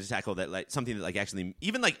ability to tackle that like something that like actually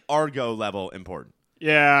even like Argo level important?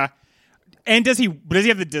 Yeah. And does he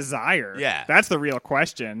have the desire? Yeah. That's the real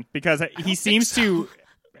question, because he seems to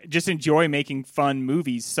just enjoy making fun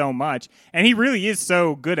movies so much, and he really is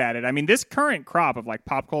so good at it. I mean, this current crop of like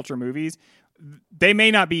pop culture movies, they may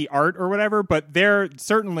not be art or whatever, but they're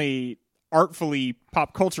certainly artfully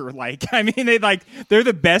pop culture like. I mean, they're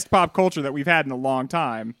the best pop culture that we've had in a long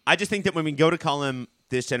time. I just think that when we go to call him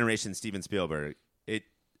this generation Steven Spielberg,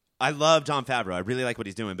 I love Jon Favreau. I really like what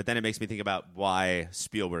he's doing, but then it makes me think about why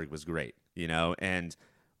Spielberg was great, you know? And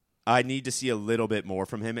I need to see a little bit more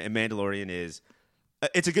from him, and Mandalorian is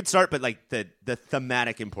it's a good start, but like the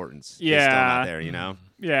thematic importance is still not there, you know?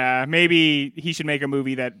 Yeah, maybe he should make a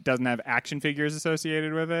movie that doesn't have action figures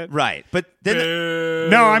associated with it. Right. But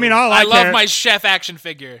then No, I mean, I love my Chef action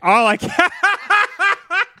figure. All I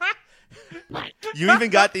you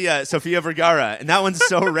even got the Sofia Vergara, and that one's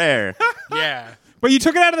so rare. Yeah. But you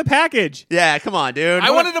took it out of the package. Yeah, come on, dude.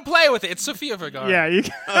 I wanted to play with it. It's Sofia Vergara. Yeah, you.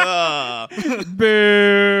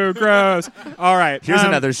 Boo! Gross. All right. Here's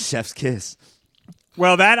another chef's kiss.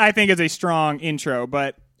 Well, that I think is a strong intro.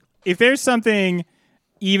 But if there's something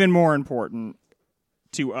even more important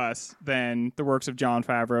to us than the works of Jon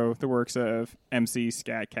Favreau, the works of MC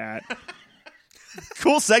Scat Cat,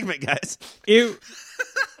 Cool segment, guys.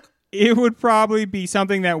 It would probably be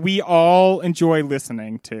something that we all enjoy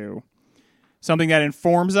listening to. Something that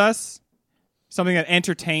informs us, something that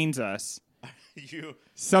entertains us,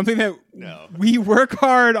 something that we work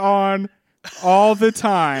hard on all the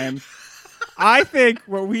time. I think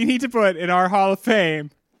what we need to put in our Hall of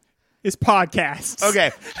Fame is podcasts.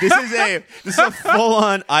 Okay, this is a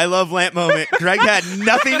full-on I Love Lamp moment. Greg had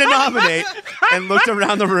nothing to nominate and looked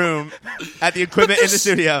around the room at the equipment in the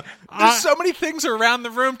studio. There's so many things around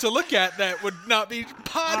the room to look at that would not be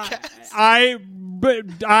podcasts. I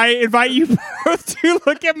But I invite you both to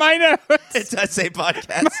look at my notes. It does say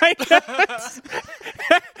podcast. My notes.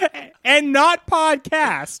 And not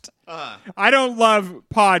podcast. I don't love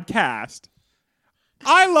podcast.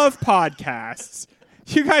 I love podcasts.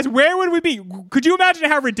 You guys, where would we be? Could you imagine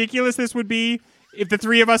how ridiculous this would be if the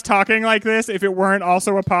three of us talking like this, if it weren't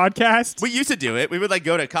also a podcast? We used to do it. We would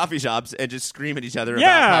go to coffee shops and just scream at each other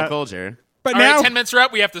about pop culture. But All now, right, 10 minutes are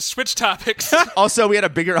up. We have to switch topics. Also, we had a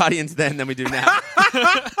bigger audience then than we do now.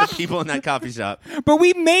 The people in that coffee shop. but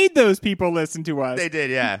we made those people listen to us. They did,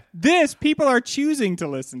 yeah. People are choosing to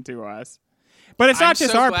listen to us. But it's not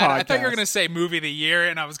just so our glad. podcast. I thought you were going to say movie of the year,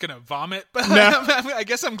 and I was going to vomit. But No. I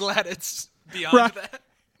guess I'm glad it's beyond that.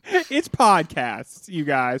 It's podcasts, you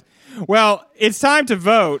guys. Well, it's time to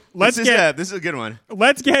vote. This is a good one.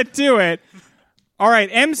 Let's get to it. All right,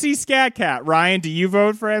 MC Scat Cat. Ryan, do you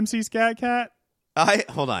vote for MC Scat Cat?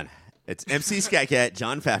 Hold on. It's MC Scat Cat,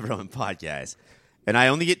 Jon Favreau, and podcast. And I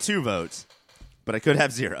only get 2 votes, but I could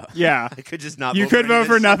have 0. Yeah. I could just not You vote could for any vote of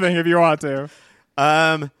for this. nothing if you want to.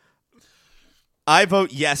 I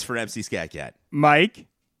vote yes for MC Scat Cat. Mike?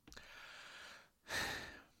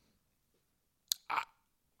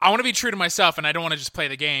 I want to be true to myself, and I don't want to just play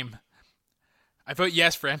the game. I vote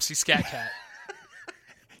yes for MC Scat Cat.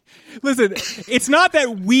 Listen, it's not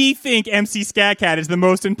that we think MC Scat Cat is the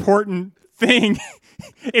most important thing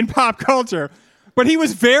in pop culture, but he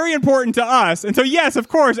was very important to us. And so, yes, of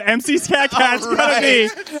course, MC Scat Cat's going to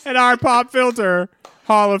be in our Pop Filter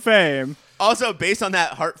Hall of Fame. Also, based on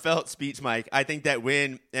that heartfelt speech, Mike, I think that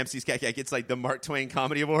when MC Scat Cat gets the Mark Twain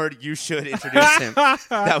Comedy Award, you should introduce him.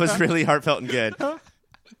 That was really heartfelt and good.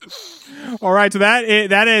 All right, so that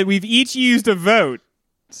is, we've each used a vote.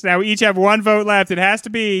 So now we each have 1 vote left. It has to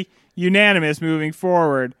be unanimous moving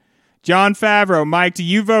forward. Jon Favreau. Mike, do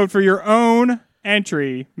you vote for your own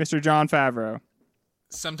entry, Mr. Jon Favreau?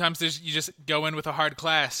 Sometimes you just go in with a hard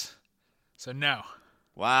class. So no.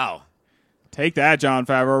 Wow. Take that, Jon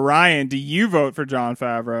Favreau. Ryan, do you vote for Jon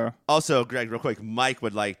Favreau? Also, Greg, real quick, Mike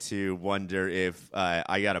would like to wonder if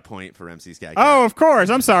I got a point for MC Scat Cat. Oh, of course.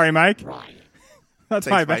 I'm sorry, Mike. That's Thanks,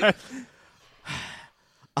 my bad.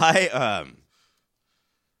 Mike.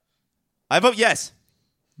 I vote yes.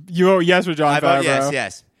 You vote yes for Jon Favreau? I vote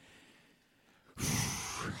yes.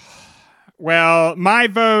 Well, my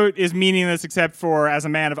vote is meaningless except for as a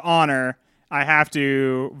man of honor, I have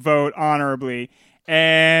to vote honorably.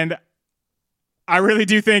 And I really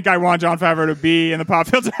do think I want Jon Favreau to be in the Pop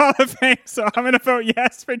Filter Hall of Fame, so I'm going to vote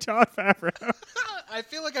yes for Jon Favreau. I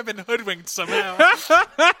feel like I've been hoodwinked somehow.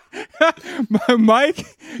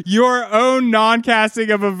 Mike, your own non-casting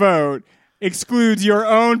of a vote excludes your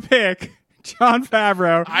own pick, Jon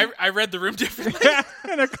Favreau. I read the room differently.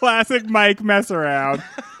 In a classic Mike mess around.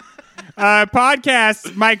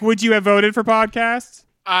 Podcasts, Mike, would you have voted for podcasts?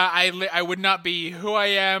 I would not be who I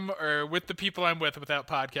am or with the people I'm with without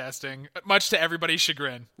podcasting, much to everybody's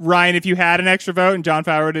chagrin. Ryan, if you had an extra vote and Jon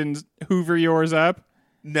Favreau didn't hoover yours up?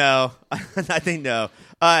 No. I think no.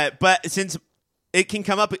 But since it can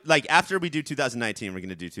come up, after we do 2019, we're going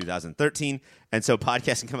to do 2013, and so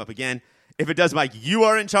podcasts can come up again. If it does, Mike, you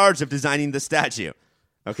are in charge of designing the statue.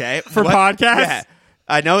 Okay? For podcasts? Yeah.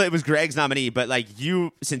 I know it was Greg's nominee, but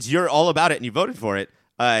since you're all about it and you voted for it,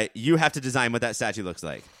 you have to design what that statue looks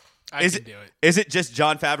like. I can do it. Is it just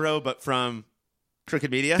Jon Favreau, but from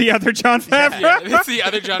Crooked Media? The other Jon Favreau? Yeah, it's the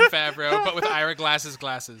other Jon Favreau, but with Ira Glass's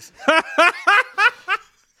glasses.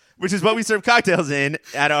 Which is what we serve cocktails in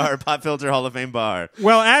at our Pop Filter Hall of Fame bar.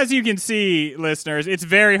 Well, as you can see, listeners, it's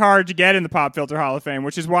very hard to get in the Pop Filter Hall of Fame,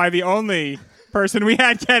 which is why the only person we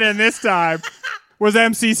had get in this time was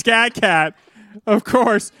MC Scat Cat, of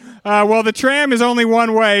course. Well, the tram is only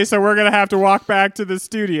one way, so we're going to have to walk back to the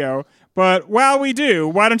studio. But while we do,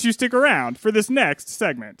 why don't you stick around for this next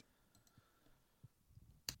segment?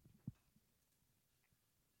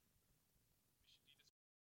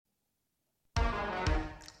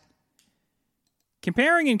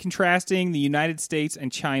 Comparing and contrasting the United States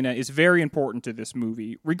and China is very important to this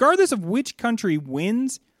movie. Regardless of which country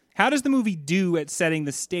wins, how does the movie do at setting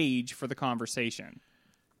the stage for the conversation?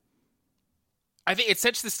 I think it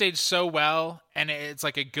sets the stage so well, and it's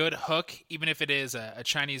like a good hook, even if it is a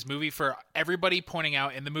Chinese movie, for everybody pointing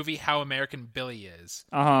out in the movie how American Billy is.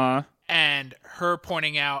 Uh-huh. And her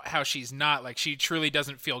pointing out how she's not, she truly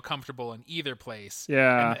doesn't feel comfortable in either place.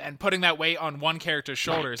 Yeah. And putting that weight on one character's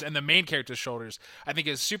shoulders and the main character's shoulders, I think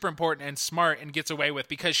is super important and smart and gets away with,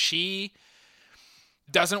 because she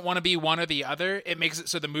doesn't want to be one or the other. It makes it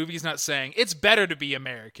so the movie's not saying, it's better to be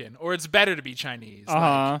American or it's better to be Chinese.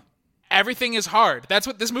 Uh-huh. Everything is hard. That's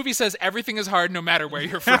what this movie says. Everything is hard no matter where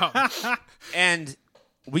you're from. And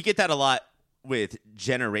we get that a lot with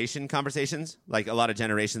generation conversations. Like a lot of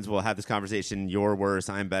generations will have this conversation, you're worse,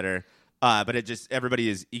 I'm better. But everybody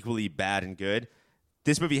is equally bad and good.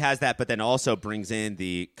 This movie has that, but then also brings in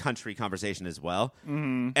the country conversation as well.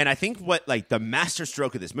 Mm-hmm. And I think what like the master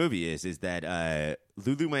stroke of this movie is that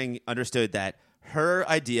Lulu Wang understood that her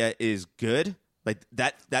idea is good. Like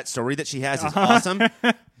that story that she has is awesome.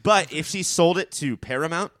 But if she sold it to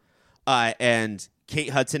Paramount and Kate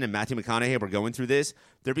Hudson and Matthew McConaughey were going through this,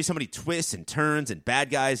 there'd be so many twists and turns and bad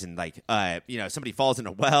guys and like somebody falls in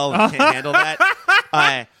a well and can't handle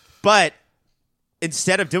that. But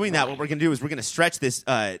instead of doing that, what we're going to do is we're going to stretch this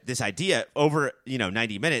idea over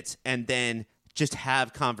 90 minutes and then just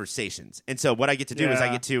have conversations. And so what I get to do is I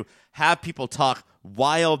get to have people talk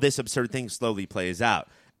while this absurd thing slowly plays out.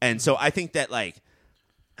 And so I think that like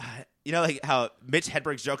how Mitch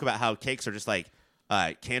Hedberg's joke about how cakes are just like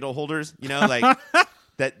candle holders, like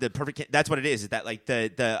that the perfect that's what it is that like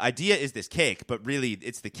the idea is this cake, but really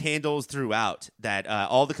it's the candles throughout that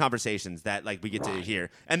all the conversations that like we get to hear.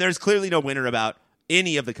 And there's clearly no winner about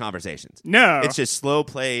any of the conversations. No. It's just slow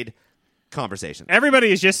played conversation.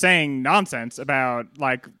 Everybody is just saying nonsense about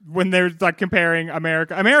like when they're like comparing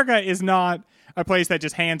America. America is not a place that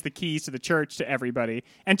just hands the keys to the church to everybody.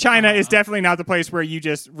 And China is definitely not the place where you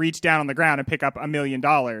just reach down on the ground and pick up $1 million.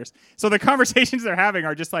 So the conversations they're having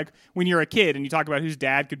are just like when you're a kid and you talk about whose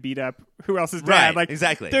dad could beat up who else's dad. Right, like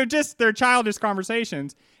exactly. They're childish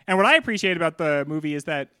conversations. And what I appreciate about the movie is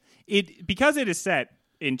that because it is set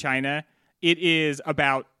in China, it is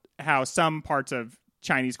about how some parts of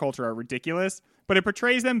Chinese culture are ridiculous, but it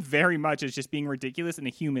portrays them very much as just being ridiculous in a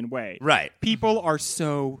human way. Right. People are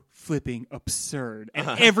so flipping absurd,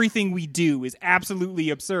 and everything we do is absolutely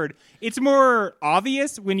absurd. It's more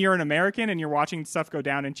obvious when you're an American and you're watching stuff go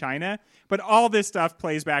down in China, but all this stuff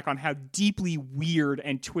plays back on how deeply weird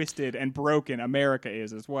and twisted and broken America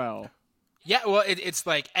is as well. Yeah, well, it's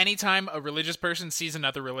like anytime a religious person sees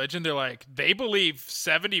another religion, they're like, they believe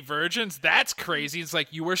 70 virgins? That's crazy. It's like,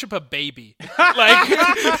 you worship a baby.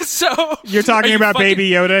 Like, so... You're talking about Baby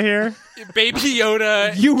Yoda here? Baby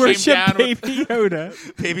Yoda You worship came down Baby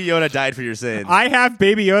Yoda. Baby Yoda died for your sins. I have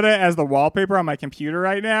Baby Yoda as the wallpaper on my computer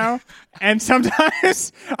right now, and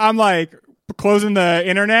sometimes I'm like closing the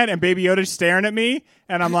internet and Baby Yoda's staring at me,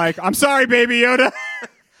 and I'm like, I'm sorry, Baby Yoda.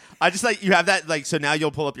 I just like, you have that, like, so now you'll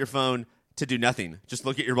pull up your phone to do nothing. Just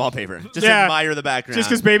look at your wallpaper. Just admire the background. Just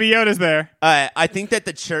because Baby Yoda's there. I think that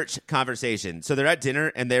the church conversation, so they're at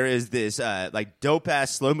dinner and there is this like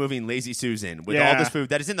dope-ass, slow-moving Lazy Susan with all this food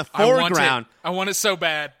that is in the foreground. I want it so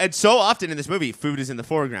bad. And so often in this movie, food is in the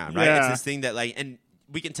foreground, right? Yeah. It's this thing that like, and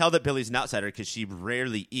we can tell that Billy's an outsider because she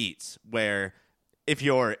rarely eats, where if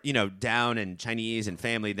you're, down and Chinese and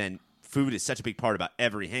family, then food is such a big part about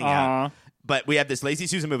every hangout. But we have this Lazy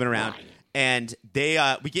Susan moving around. And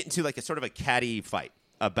we get into like a sort of a catty fight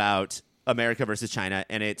about America versus China,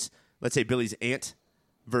 and it's, let's say, Billy's aunt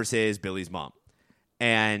versus Billy's mom.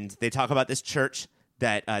 And they talk about this church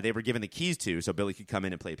that they were given the keys to so Billy could come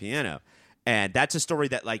in and play piano. And that's a story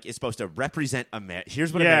that like is supposed to represent America.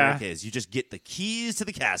 Here's what America is. You just get the keys to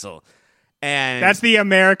the castle. And that's the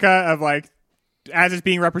America of like, as it's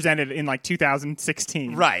being represented in like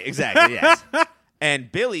 2016. Right, exactly, yes. And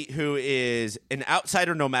Billy, who is an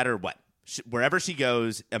outsider no matter what, wherever she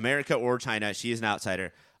goes, America or China, she is an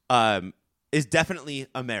outsider, is definitely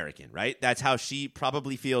American, right? That's how she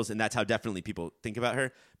probably feels, and that's how definitely people think about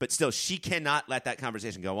her. But still, she cannot let that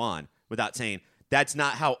conversation go on without saying, that's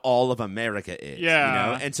not how all of America is.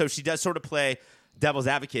 Yeah. And so she does sort of play devil's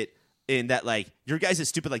advocate in that, like, your guys'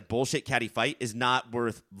 stupid, like, bullshit catty fight is not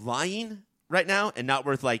worth lying right now and not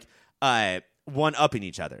worth, like, one-upping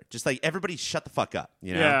each other. Just like, everybody shut the fuck up,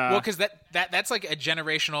 Yeah. Well, because that's like a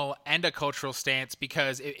generational and a cultural stance,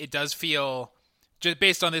 because it does feel, just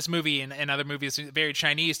based on this movie and other movies, very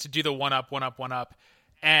Chinese to do the one-up.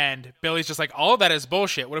 And Billy's just like, all of that is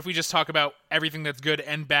bullshit. What if we just talk about everything that's good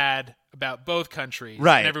and bad about both countries?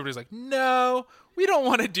 Right. And everybody's like, no, we don't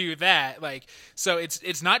want to do that. Like, so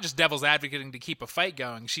it's not just devil's advocating to keep a fight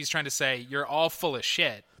going. She's trying to say, you're all full of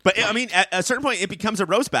shit. But, I mean, at a certain point, it becomes a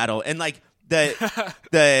roast battle. And, like,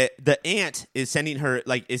 the aunt is sending her,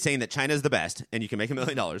 like, is saying that China is the best and you can make $1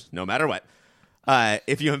 million no matter what.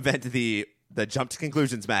 If you invent the jump to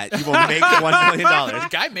conclusions, Matt, you will make $1 million. The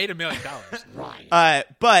guy made $1 million.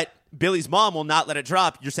 But Billy's mom will not let it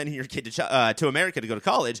drop. You're sending your kid to America to go to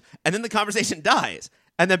college, and then the conversation dies.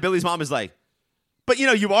 And then Billy's mom is like, but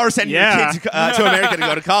you are sending your kid to America to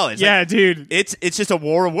go to college. Yeah, like, dude. It's just a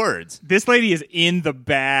war of words. This lady is in the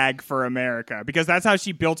bag for America because that's how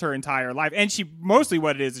she built her entire life. And she mostly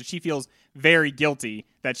what it is she feels very guilty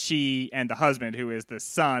that she and the husband, who is the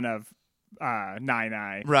son of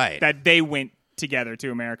Nai, right? That they went together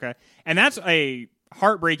to America, and that's a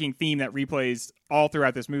heartbreaking theme that replays all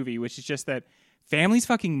throughout this movie, which is just that families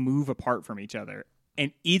fucking move apart from each other,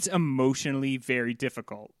 and it's emotionally very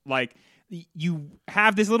difficult. Like, you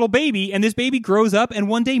have this little baby, and this baby grows up and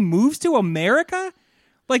one day moves to America,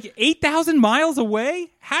 like 8,000 miles away.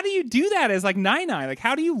 How do you do that as like Nai? Like,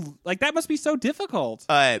 how do you, like, that must be so difficult.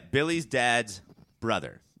 Billy's dad's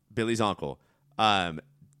brother, Billy's uncle.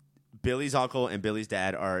 Billy's uncle and Billy's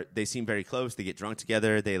dad they seem very close. They get drunk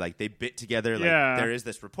together. They bit together. Like, there is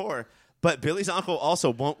this rapport. But Billy's uncle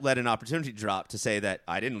also won't let an opportunity drop to say that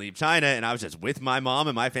I didn't leave China and I was just with my mom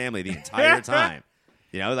and my family the entire time.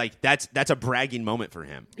 You know, like, that's a bragging moment for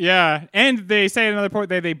him. Yeah, and they say at another point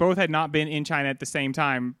that they both had not been in China at the same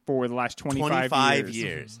time for the last 25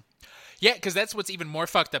 years. Yeah, because that's what's even more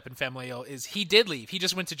fucked up in Familial is he did leave. He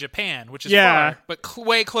just went to Japan, which is far, but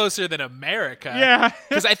way closer than America. Yeah.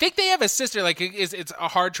 Because I think they have a sister. Like, it's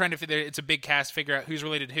hard trying to figure. It's a big cast figure out who's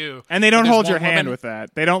related to who. And they don't hold your hand with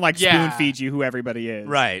that. They don't, like, spoon feed you who everybody is.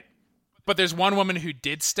 Right. But there's one woman who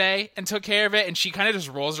did stay and took care of it, and she kind of just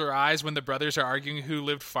rolls her eyes when the brothers are arguing who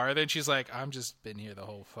lived farther, and she's like, I'm just been here the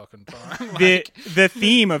whole fucking time. The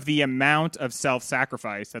theme of the amount of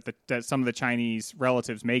self-sacrifice that some of the Chinese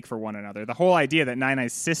relatives make for one another, the whole idea that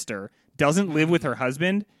Nai-Nai's sister doesn't live with her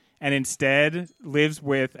husband and instead lives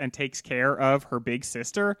with and takes care of her big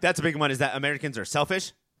sister. That's a big one, is that Americans are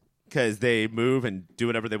selfish because they move and do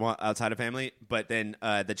whatever they want outside of family, but then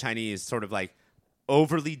the Chinese sort of like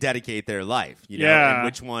overly dedicate their life, you know, and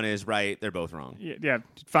which one is right? They're both wrong. Yeah,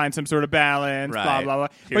 find some sort of balance, right. blah, blah, blah.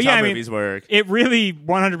 Here's how movies work. It really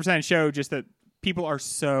 100% showed just that people are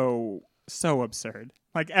so absurd.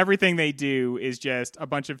 Like, everything they do is just a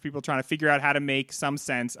bunch of people trying to figure out how to make some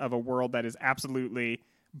sense of a world that is absolutely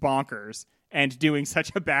bonkers and doing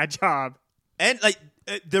such a bad job. And, like,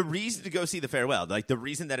 the reason to go see The Farewell, like, the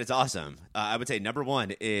reason that it's awesome, I would say number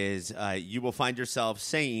one is you will find yourself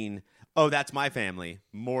saying, oh, that's my family,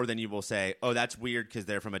 more than you will say, oh, that's weird because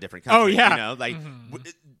they're from a different country. Oh, yeah. You know, like,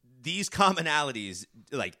 these commonalities,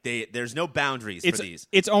 like, there's no boundaries for these.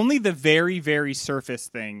 It's only the very, very surface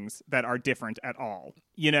things that are different at all.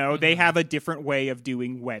 You know, they have a different way of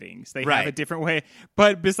doing weddings. They have a different way.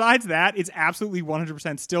 But besides that, it's absolutely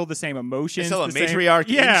 100% still the same emotions. It's still a matriarch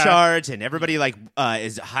in charge, and everybody, like,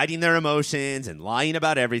 is hiding their emotions and lying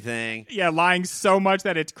about everything. Yeah, lying so much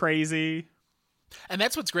that it's crazy. And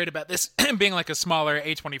that's what's great about this being like a smaller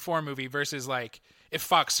A24 movie versus like if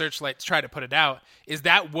Fox Searchlights try to put it out, is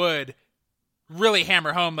that would really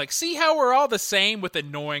hammer home, like, see how we're all the same with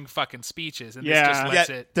annoying fucking speeches. And this just lets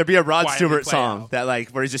it there'd be a Rod Stewart song out. that, like,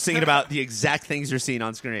 where he's just singing about the exact things you're seeing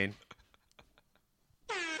on screen.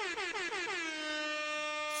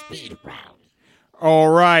 Speed round. All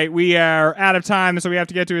right, we are out of time, so we have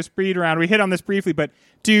to get to a speed round. We hit on this briefly, but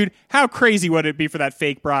dude, how crazy would it be for that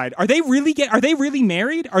fake bride? Are they really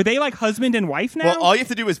married? Are they like husband and wife now? Well, all you have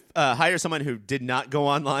to do is hire someone who did not go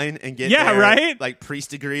online and get their, like,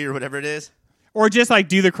 priest degree or whatever it is. Or just like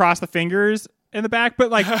do the cross the fingers in the back,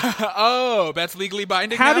 but like oh, that's legally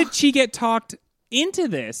binding. How now? did she get talked into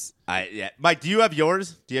this? Mike, do you have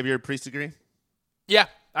yours? Do you have your priest degree? Yeah,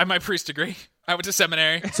 I have my priest degree. I went to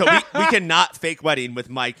seminary. So we cannot fake wedding with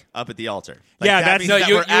Mike up at the altar. Like, yeah, that means that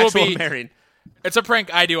we're actually married. It's a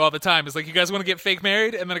prank I do all the time. It's like, you guys want to get fake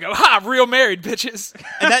married? And then I go, ha, real married, bitches.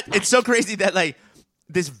 And it's so crazy that, like,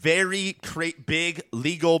 this very big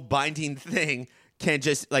legal binding thing can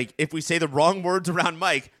just, like, if we say the wrong words around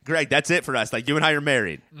Mike, Greg, that's it for us. Like, you and I are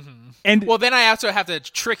married. Mm-hmm. And well, then I also have to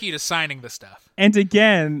trick you to signing the stuff. And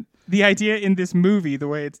again, the idea in this movie, the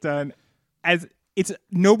way it's done, as it's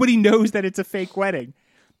nobody knows that it's a fake wedding.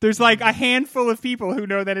 There's like a handful of people who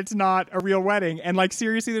know that it's not a real wedding. And like,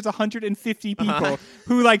 seriously, there's 150 people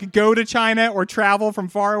who like go to China or travel from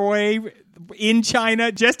far away in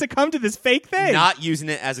China just to come to this fake thing. Not using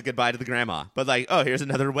it as a goodbye to the grandma, but like, oh, here's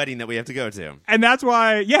another wedding that we have to go to. And that's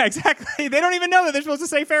why, yeah, exactly. They don't even know that they're supposed to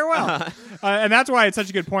say farewell. And that's why it's such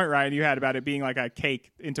a good point, Ryan, you had about it being like a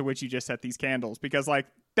cake into which you just set these candles. Because like,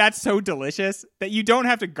 that's so delicious that you don't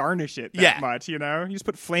have to garnish it that much, you know? You just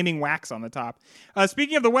put flaming wax on the top.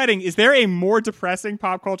 Speaking of the wedding, is there a more depressing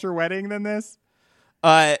pop culture wedding than this?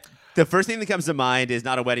 The first thing that comes to mind is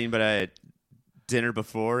not a wedding, but a dinner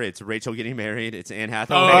before. It's Rachel getting married. It's Anne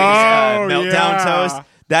Hathaway's meltdown toast.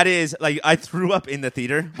 That is, like, I threw up in the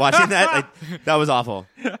theater watching that. Like, that was awful.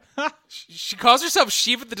 She calls herself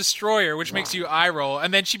Shiva the Destroyer, which makes you eye roll,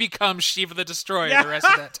 and then she becomes Shiva the Destroyer the rest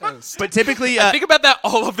of that toast. But typically... I think about that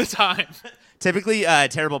all of the time. Typically,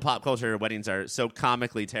 terrible pop culture weddings are so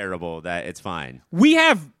comically terrible that it's fine. We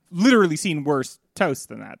have literally seen worse toasts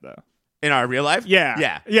than that, though. In our real life?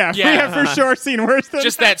 Yeah. We have for sure seen worse than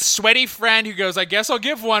just that sweaty friend who goes, I guess I'll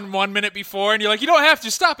give one minute before, and you're like, you don't have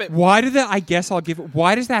to, stop it. Why does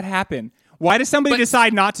that happen? Why does somebody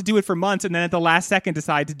decide not to do it for months and then at the last second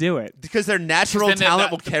decide to do it? Because their natural talent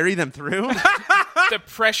will carry them through. The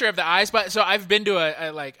pressure of the eyes. But so I've been to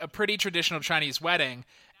a pretty traditional Chinese wedding,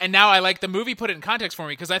 and now I like the movie put it in context for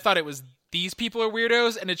me because I thought it was these people are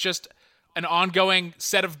weirdos and it's just an ongoing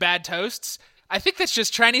set of bad toasts. I think that's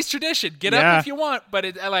just Chinese tradition. Get up if you want, but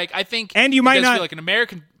I think and you might not feel like an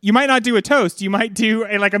American. You might not do a toast. You might do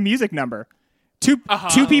a music number. Two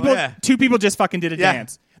people just fucking did a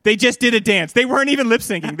dance. They just did a dance. They weren't even lip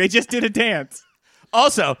syncing. They just did a dance.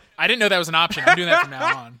 Also, I didn't know that was an option. I'm doing that from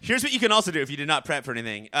now on. Here's what you can also do if you did not prep for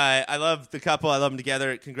anything. I love the couple. I love them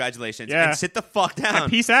together. Congratulations. Yeah. And sit the fuck down.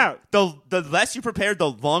 Peace out. The less you prepared, the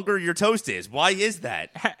longer your toast is. Why is that?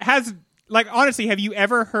 Honestly, have you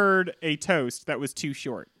ever heard a toast that was too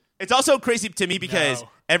short? It's also crazy to me because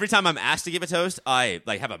every time I'm asked to give a toast, I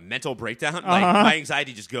have a mental breakdown. My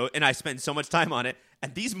anxiety just goes, and I spend so much time on it.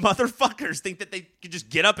 And these motherfuckers think that they could just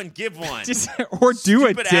get up and give one. Or do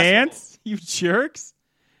a dance, you jerks.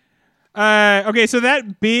 Okay, so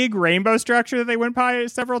that big rainbow structure that they went by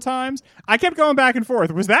several times, I kept going back and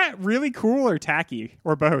forth. Was that really cool or tacky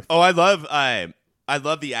or both? Oh, I love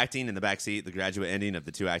the acting in the backseat, the graduate ending of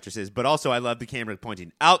the two actresses, but also I love the camera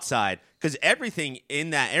pointing outside because everything in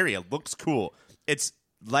that area looks cool. It's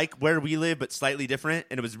like where we live, but slightly different,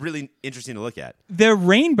 and it was really interesting to look at. The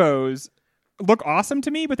rainbows look awesome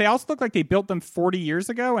to me, but they also look like they built them 40 years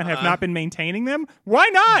ago and have not been maintaining them. Why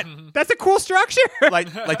not? That's a cool structure.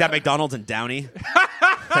 like that McDonald's in Downey.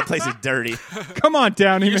 That place is dirty. Come on,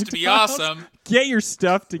 Downey. It used to be awesome. Get your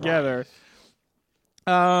stuff together.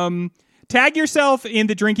 Tag yourself in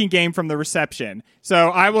the drinking game from the reception.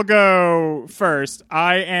 So I will go first.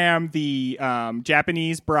 I am the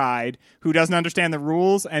Japanese bride who doesn't understand the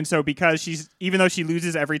rules, and so because even though she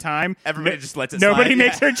loses every time, everybody just lets it nobody slide.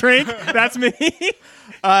 makes her drink. That's me.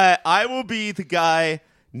 I will be the guy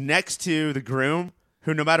next to the groom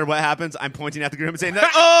who, no matter what happens, I'm pointing at the groom and saying,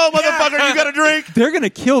 "Oh, motherfucker, you got a drink." They're gonna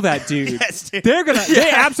kill that dude. Yes, dude. They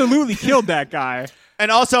absolutely killed that guy. And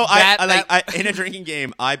also, I in a drinking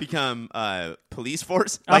game, I become police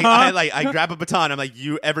force. I grab a baton. I'm like,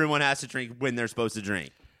 everyone has to drink when they're supposed to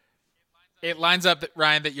drink. It lines up,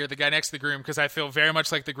 Ryan, that you're the guy next to the groom because I feel very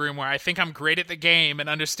much like the groom where I think I'm great at the game and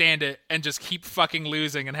understand it and just keep fucking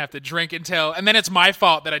losing and have to drink until... And then it's my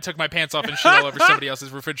fault that I took my pants off and shit all over somebody else's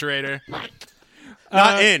refrigerator.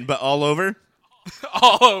 Not in, but all over?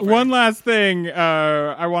 All over. One last thing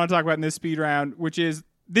I want to talk about in this speed round, which is...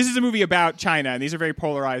 This is a movie about China, and these are very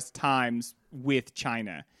polarized times with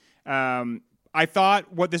China. I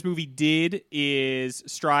thought what this movie did is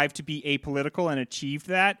strive to be apolitical and achieved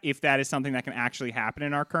that, if that is something that can actually happen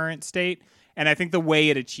in our current state. And I think the way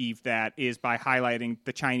it achieved that is by highlighting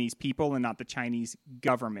the Chinese people and not the Chinese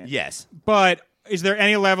government. Yes. But is there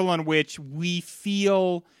any level on which we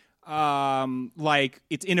feel... like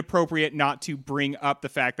it's inappropriate not to bring up the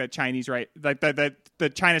fact that Chinese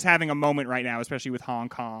that China's having a moment right now, especially with Hong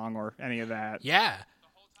Kong or any of that. Yeah.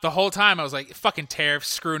 The whole time I was like, fucking tariffs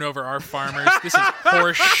screwing over our farmers. This is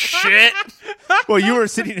horse shit. Well, you were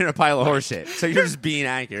sitting in a pile of horse shit, so you're just being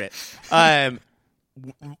accurate.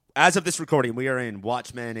 As of this recording, we are in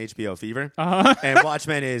Watchmen HBO Fever. And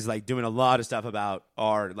Watchmen is doing a lot of stuff about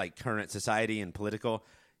our current society and political.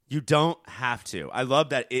 You don't have to. I love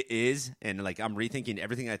that it is, and I'm rethinking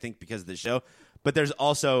everything I think because of the show, but there's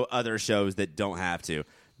also other shows that don't have to.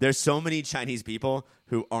 There's so many Chinese people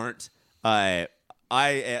who aren't I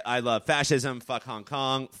love fascism, fuck Hong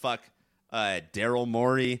Kong, fuck Daryl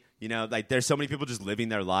Morey, there's so many people just living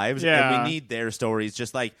their lives, and we need their stories,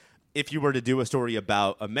 just like if you were to do a story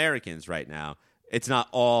about Americans right now, it's not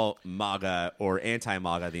all MAGA or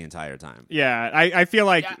anti-MAGA the entire time. Yeah, I feel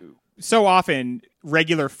like so often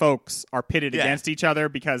regular folks are pitted against each other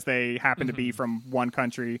because they happen to be from one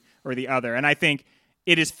country or the other. And I think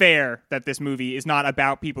it is fair that this movie is not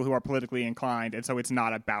about people who are politically inclined, and so it's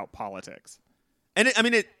not about politics. And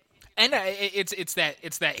it's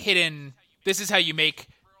that hidden. This is how you make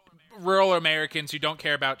rural Americans who don't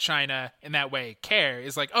care about China in that way care.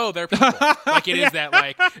 Is they're people. Is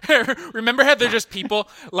that remember how they're just people?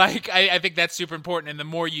 I think that's super important. And the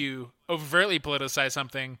more you overtly politicize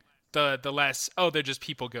something, the less, they're just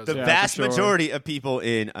people goes. The vast majority of people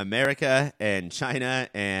in America and China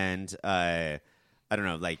and I don't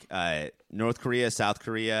know, like North Korea, South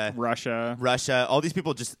Korea, Russia. All these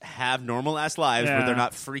people just have normal ass lives where they're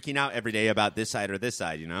not freaking out every day about this side or this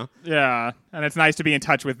side, you know? Yeah, and it's nice to be in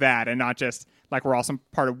touch with that and not just like we're all some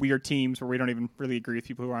part of weird teams where we don't even really agree with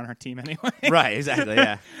people who are on our team anyway. Right, exactly,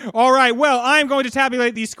 yeah. All right, well, I'm going to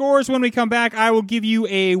tabulate these scores. When we come back, I will give you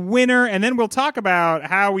a winner, and then we'll talk about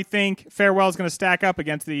how we think Farewell is going to stack up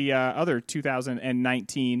against the other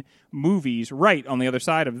 2019 movies right on the other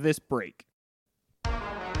side of this break.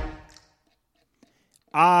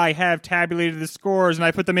 I have tabulated the scores, and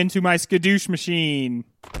I put them into my skadoosh machine.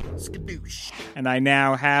 Skadoosh. And I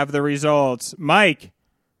now have the results. Mike,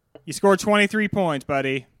 you scored 23 points,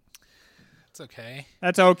 buddy. It's okay.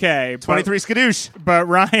 That's okay. 23 skadoosh. But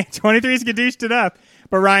Ryan, 23 skadooshed it up.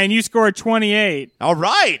 But Ryan, you scored 28. All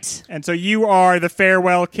right. And so you are the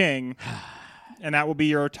Farewell King. And that will be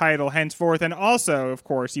your title henceforth. And also, of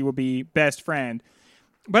course, you will be best friend.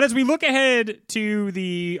 But as we look ahead to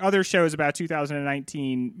the other shows about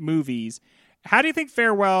 2019 movies, how do you think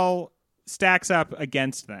Farewell stacks up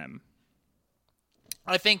against them?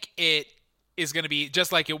 I think it is going to be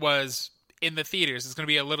just like it was in the theaters. It's going to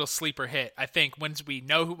be a little sleeper hit. I think once we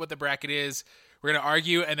know what the bracket is, we're going to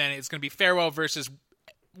argue, and then it's going to be Farewell versus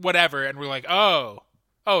whatever, and we're like, oh,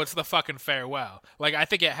 it's the fucking Farewell. Like, I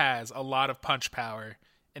think it has a lot of punch power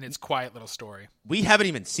in its quiet little story. We haven't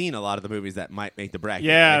even seen a lot of the movies that might make the bracket.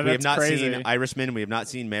 Yeah, like, we have that's not crazy. seen Irishman. We have not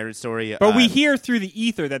seen Marriage Story. But we hear through the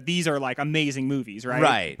ether that these are like amazing movies, right?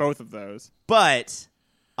 Right. Both of those. But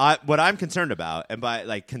what I'm concerned about, and by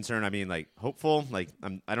like concern I mean like hopeful, like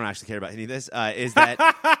I don't actually care about any of this, is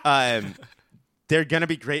that they're gonna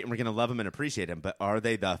be great and we're gonna love them and appreciate them. But are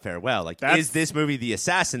they the Farewell? Like, is this movie the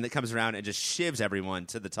assassin that comes around and just shivs everyone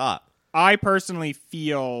to the top? I personally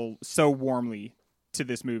feel so warmly to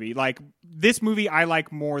this movie. Like, this movie I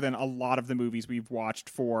like more than a lot of the movies we've watched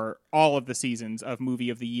for all of the seasons of Movie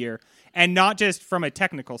of the Year. And not just from a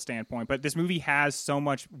technical standpoint, but this movie has so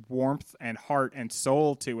much warmth and heart and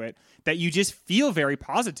soul to it that you just feel very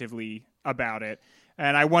positively about it.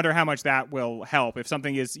 And I wonder how much that will help. If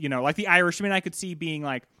something is, you know, like The Irishman, I could see being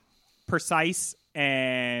like precise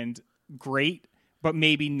and great, but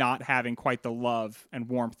maybe not having quite the love and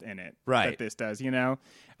warmth in it that this does, you know?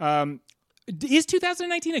 Is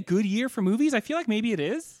 2019 a good year for movies? I feel like maybe it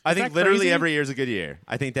is. I think literally every year is a good year.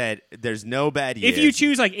 I think that there's no bad year. If you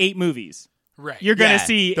choose like 8 movies, right, you're going to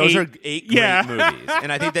see those are 8 great movies.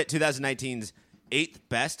 And I think that 2019's 8th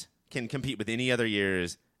best can compete with any other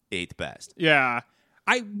year's 8th best. Yeah.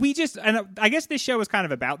 I guess this show is kind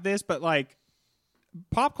of about this, but like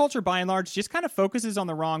pop culture by and large just kind of focuses on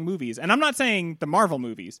the wrong movies. And I'm not saying the Marvel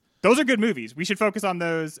movies. Those are good movies. We should focus on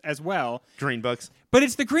those as well. Green Books. But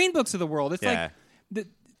it's the Green Books of the world. It's like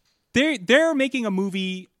they're making a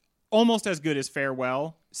movie almost as good as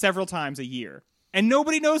Farewell several times a year. And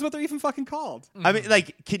nobody knows what they're even fucking called. I mean,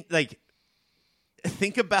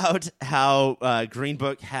 think about how Green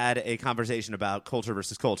Book had a conversation about culture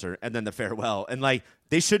versus culture, and then The Farewell. And like,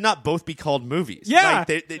 they should not both be called movies. Yeah.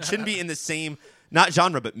 Like, they shouldn't be in the same, not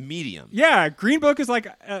genre, but medium. Yeah, Green Book is like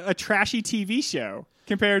a trashy TV show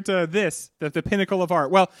compared to this, the pinnacle of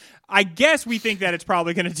art. Well, I guess we think that it's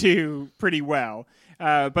probably going to do pretty well.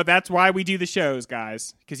 But that's why we do the shows,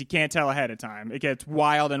 guys, because you can't tell ahead of time. It gets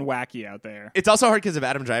wild and wacky out there. It's also hard because of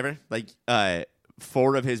Adam Driver. Like,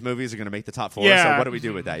 4 of his movies are going to make the top 4. Yeah. So what do we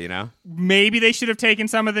do with that, you know? Maybe they should have taken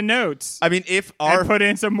some of the notes. I mean, and put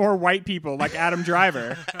in some more white people like Adam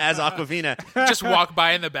Driver. as Awkwafina. Just walk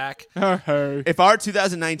by in the back. If our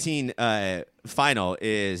 2019 final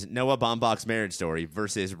is Noah Baumbach's Marriage Story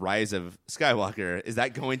versus Rise of Skywalker, is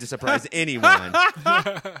that going to surprise anyone?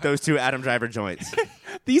 Those 2 Adam Driver joints.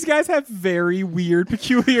 These guys have very weird,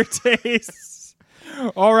 peculiar tastes.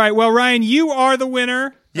 All right. Well, Ryan, you are the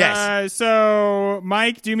winner. Yes. So,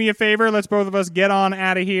 Mike, do me a favor. Let's both of us get on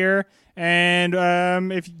out of here. And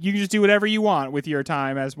if you can just do whatever you want with your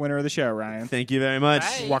time as winner of the show, Ryan. Thank you very much.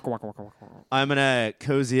 Right. Waka, waka, waka, waka. I'm going to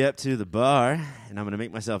cozy up to the bar, and I'm going to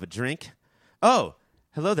make myself a drink. Oh,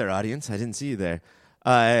 hello there, audience. I didn't see you there.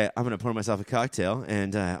 I'm going to pour myself a cocktail,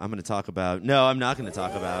 and I'm going to talk about... No, I'm not going to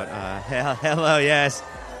talk about... hello, yes.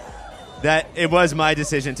 That it was my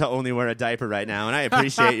decision to only wear a diaper right now, and I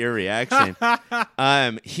appreciate your reaction.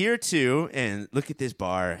 Here to, and look at this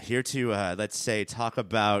bar, here to, let's say, talk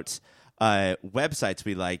about websites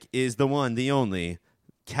we like, is the one, the only,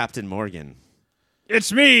 Captain Morgan.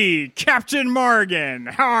 It's me, Captain Morgan.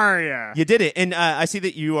 How are you? You did it, and I see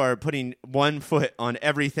that you are putting one foot on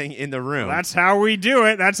everything in the room. That's how we do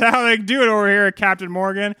it. That's how they do it over here at Captain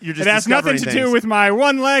Morgan. You're just it has nothing to discovering do things. with my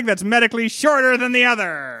one leg that's medically shorter than the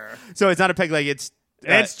other. So it's not a peg leg, it's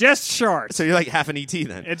It's just short. So you're like half an ET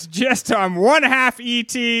then. It's just one half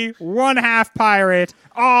ET, one half pirate,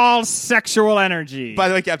 all sexual energy. By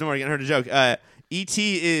the way, Captain Morgan, I heard a joke. ET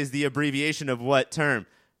is the abbreviation of what term?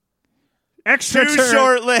 Extra Two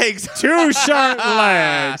short legs. 2 short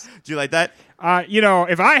legs. Do you like that?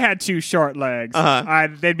 If I had 2 short legs,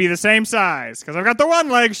 they'd be the same size because I've got the one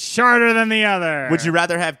leg shorter than the other. Would you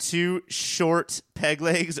rather have 2 short peg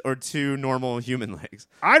legs or 2 normal human legs?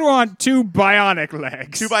 I'd want 2 bionic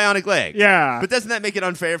legs. 2 bionic legs. Yeah. But doesn't that make it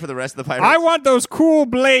unfair for the rest of the pirates? I want those cool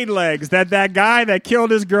blade legs that guy that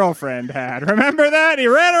killed his girlfriend had. Remember that? He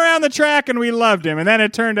ran around the track and we loved him, and then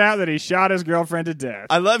it turned out that he shot his girlfriend to death.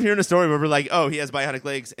 I love hearing a story where we're like, oh, he has bionic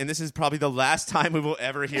legs, and this is probably the last time we will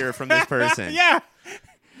ever hear from this person. Yeah.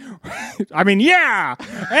 I mean, yeah.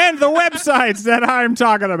 And the websites that I'm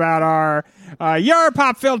talking about are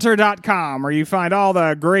yourpopfilter.com, where you find all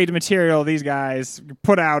the great material these guys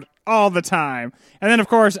put out all the time. And then, of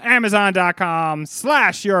course,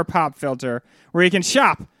 amazon.com/yourpopfilter, where you can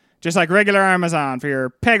shop just like regular Amazon for your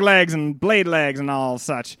peg legs and blade legs and all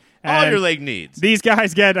such. And all your leg needs. These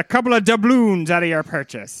guys get a couple of doubloons out of your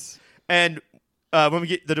purchase. And when we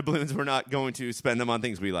get the doubloons, we're not going to spend them on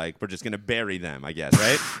things we like. We're just going to bury them, I guess,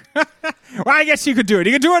 right? Well, I guess you could do it.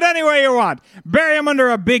 You could do it any way you want. Bury them under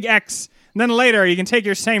a big X. And then later, you can take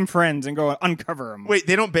your same friends and go uncover them. Wait,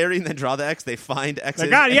 they don't bury and then draw the X? They find X's?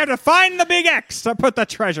 God, you have to find the big X to put the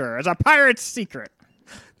treasure. It's a pirate's secret.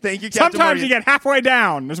 Thank you, Captain Sometimes Morgan. you get halfway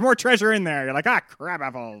down. There's more treasure in there. You're like, crab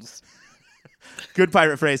apples. Good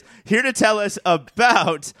pirate phrase. Here to tell us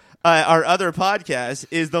about our other podcast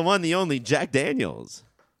is the one, the only, Jack Daniels.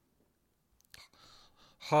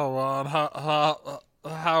 Hold on. How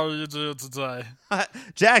are you doing today?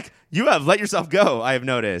 Jack, you have let yourself go, I have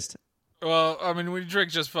noticed. Well, I mean, we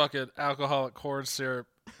drink just fucking alcoholic corn syrup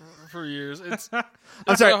for years. It's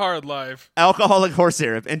sorry. a hard life. Alcoholic horse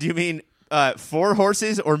syrup. And do you mean for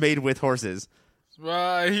horses or made with horses?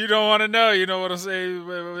 Well, you don't want to know. You don't want to say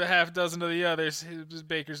a half dozen of the others.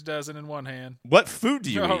 Baker's dozen in one hand. What food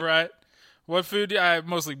do you All eat? right. What food do I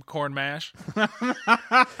mostly corn mash. So,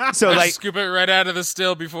 I like, just scoop it right out of the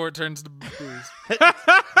still before it turns to booze.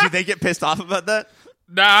 do they get pissed off about that?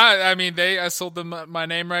 Nah, I mean, I sold them my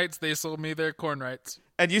name rights. They sold me their corn rights.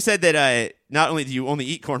 And you said that not only do you only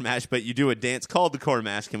eat corn mash, but you do a dance called the corn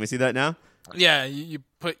mash. Can we see that now? Yeah, you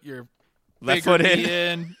put your Left foot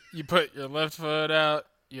in. You put your left foot out.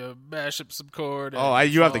 You mash up some corn. Oh,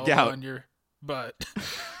 and you have the fall gout. on your butt.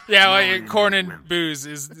 Yeah, well, your corn and booze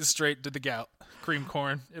is straight to the gout. Cream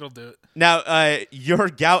corn, it'll do it. Now, your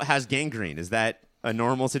gout has gangrene. Is that a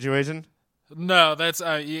normal situation? No, that's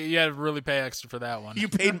you had to really pay extra for that one. You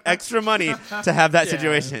paid extra money to have that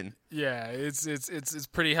situation. Yeah, it's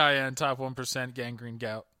pretty high end, top 1% gangrene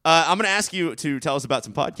gout. I'm going to ask you to tell us about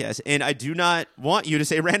some podcasts, and I do not want you to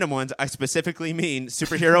say random ones. I specifically mean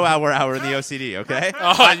Superhero Hour in the OCD. Okay?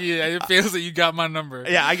 Oh yeah, it feels like you got my number.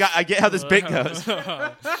 Yeah, I get how this bit goes.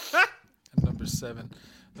 Number 7.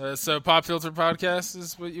 So Pop Filter Podcast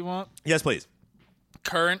is what you want? Yes, please.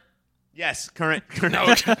 Current. Yes, current. No,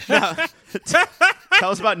 okay. Tell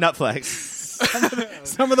us about Netflix.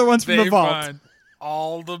 Some of the ones from They the vault. find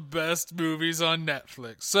all the best movies on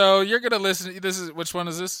Netflix. So you're gonna listen. Which one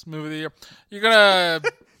is this movie of the year? You're gonna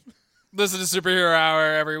listen to Superhero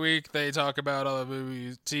Hour every week. They talk about all the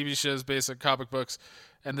movies, TV shows based on comic books,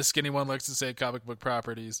 and the skinny one likes to say comic book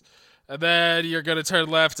properties. And then you're gonna turn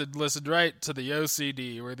left and listen right to the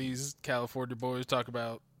OCD, where these California boys talk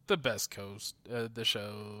about the best coast, the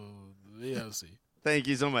show, the OC. Thank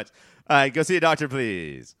you so much. Go see a doctor,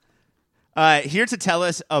 please. Here to tell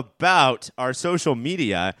us about our social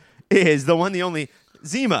media is the one, the only,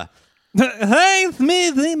 Zima. Hey, it's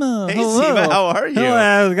me, Zima. Hey, Hello. Zima, how are you?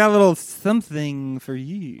 Hello, I've got a little something for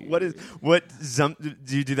you. Do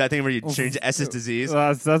you do that thing where you change S's to Z's?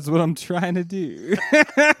 That's what I'm trying to do.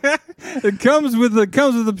 It comes with the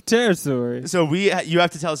territory. So you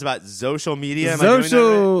have to tell us about social media. Am I doing that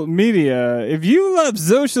Social media. If you love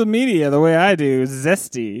social media the way I do,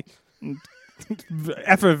 zesty,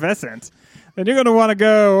 effervescent, then you're going to want to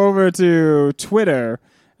go over to Twitter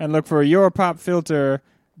and look for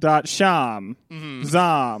yourpopfilter.sham.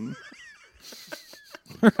 Zom.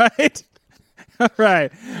 Right? All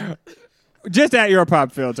right. Just at your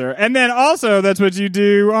pop filter. And then also that's what you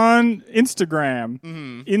do on Instagram.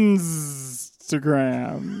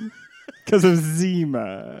 Instagram. Because of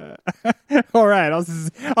Zima. All right. I'll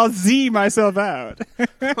Z myself out.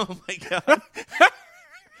 Oh, my God.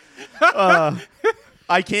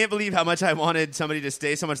 I can't believe how much I wanted somebody to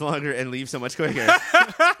stay so much longer and leave so much quicker.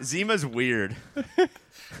 Zima's weird.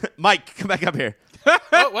 Mike, come back up here.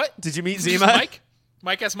 What? Did you meet Is this Zima? Mike?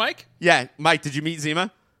 Mike S. Mike? Yeah, Mike, did you meet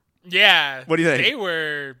Zima? Yeah. What do you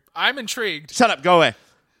think? I'm intrigued. Shut up, go away.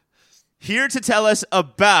 Here to tell us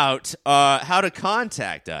about how to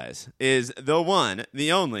contact us is the one,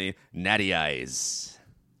 the only, Natty Ice.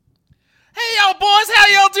 Hey, y'all boys, how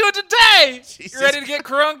y'all doing today? Jesus. You ready to get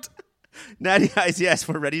crunked? Natty Ice, yes,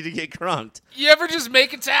 we're ready to get crunked. You ever just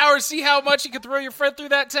make a tower, see how much you can throw your friend through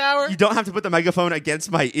that tower? You don't have to put the microphone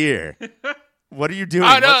against my ear. What are you doing?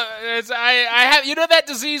 Oh, no, I have, you know that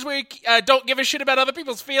disease where you don't give a shit about other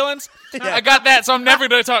people's feelings? Yeah. I got that, so I'm never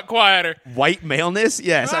going to talk quieter. White maleness?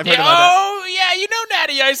 Yes, I've heard Yeah, about that. oh, yeah, you know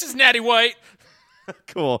Natty Ice is Natty White.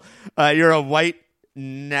 Cool. You're a white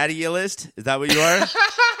nattyalist? Is that what you are?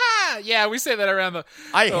 Yeah, we say that around the...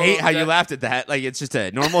 I hate how you laughed at that. Like, it's just a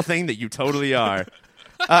normal thing that you totally are.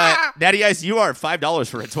 Natty Ice, you are $5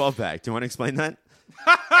 for a 12-pack. Do you want to explain that?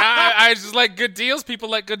 I just like good deals. People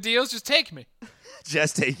like good deals. Just take me.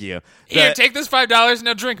 Just take you. Here, take this $5,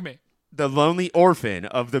 now drink me. The lonely orphan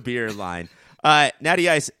of the beer line. Natty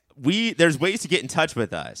Ice, there's ways to get in touch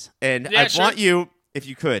with us. And Yeah, I want you, if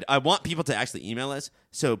you could, I want people to actually email us.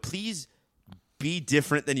 So please be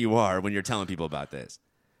different than you are when you're telling people about this.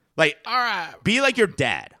 Like, All right. be like your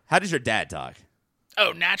dad. How does your dad talk?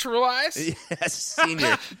 Oh, natural eyes? Yes,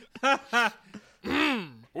 senior.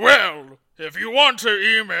 Well, if you want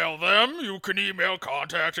to email them, you can email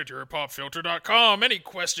contact@yourpopfilter.com. Any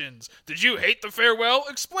questions? Did you hate the farewell?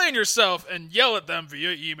 Explain yourself and yell at them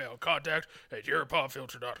via email.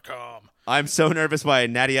 Contact@yourpopfilter.com. I'm so nervous why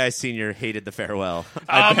Natty Ice Senior hated the farewell.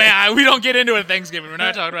 Oh, man, we don't get into it at Thanksgiving. We're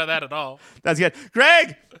not talking about that at all. That's good.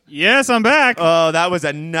 Greg! Yes, I'm back. Oh, that was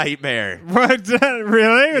a nightmare. What?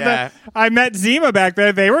 Really? Yeah. I met Zima back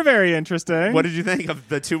there. They were very interesting. What did you think of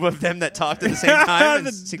the two of them that talked at the same time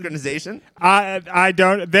in synchronization? I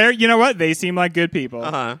don't. They're. You know what? They seem like good people.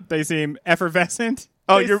 Uh-huh. They seem effervescent.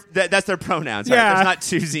 Oh, that's their pronouns. Right? Yeah. There's not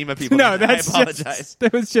two Zima people. No, I that's apologize.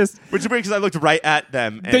 It was just. Which is weird because I looked right at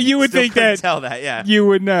them. And That you would still think couldn't that tell that. Yeah. You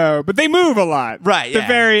would know, but they move a lot. Right, They're yeah.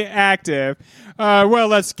 very active. Well,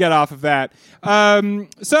 let's get off of that.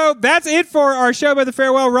 So that's it for our show by the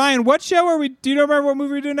farewell. Ryan, what show are we? Do you remember what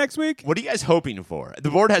movie we're doing next week? What are you guys hoping for? The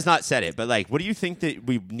board has not said it, but like, what do you think that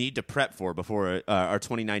we need to prep for before our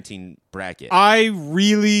 2019 bracket? I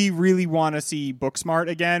really, really want to see Booksmart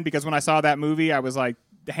again because when I saw that movie, I was like,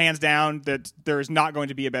 hands down, that there's not going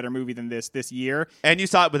to be a better movie than this year. And you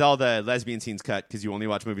saw it with all the lesbian scenes cut because you only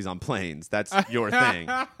watch movies on planes. That's your thing.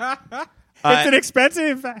 It's an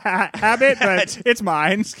expensive habit, but it's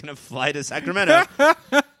mine. Gonna fly to Sacramento.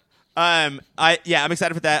 I'm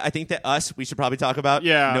excited for that. I think that we should probably talk about.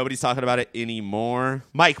 Yeah. Nobody's talking about it anymore.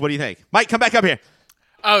 Mike, what do you think? Mike, come back up here.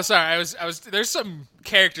 Oh, sorry. I was. There's some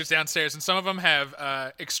characters downstairs, and some of them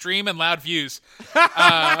have extreme and loud views.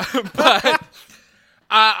 But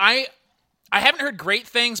I haven't heard great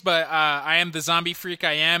things, but I am the zombie freak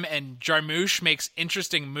I am, and Jarmusch makes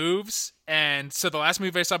interesting moves. And so the last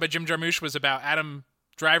movie I saw by Jim Jarmusch was about Adam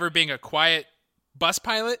Driver being a quiet bus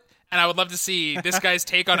pilot, and I would love to see this guy's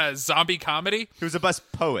take on a zombie comedy. He was a bus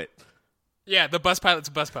poet. Yeah, the bus pilot's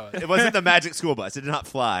a bus pilot. It wasn't the Magic School Bus. It did not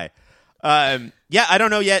fly. I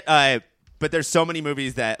don't know yet, but there's so many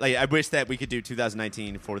movies that like I wish that we could do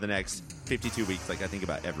 2019 for the next 52 weeks, like I think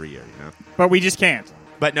about every year, you know? But we just can't.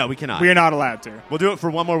 But no, we cannot. We are not allowed to. We'll do it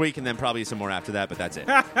for one more week and then probably some more after that, but that's it.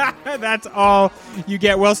 That's all you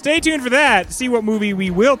get. Well, stay tuned for that. See what movie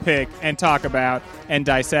we will pick and talk about and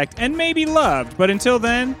dissect and maybe loved. But until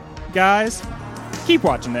then, guys, keep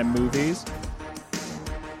watching them movies.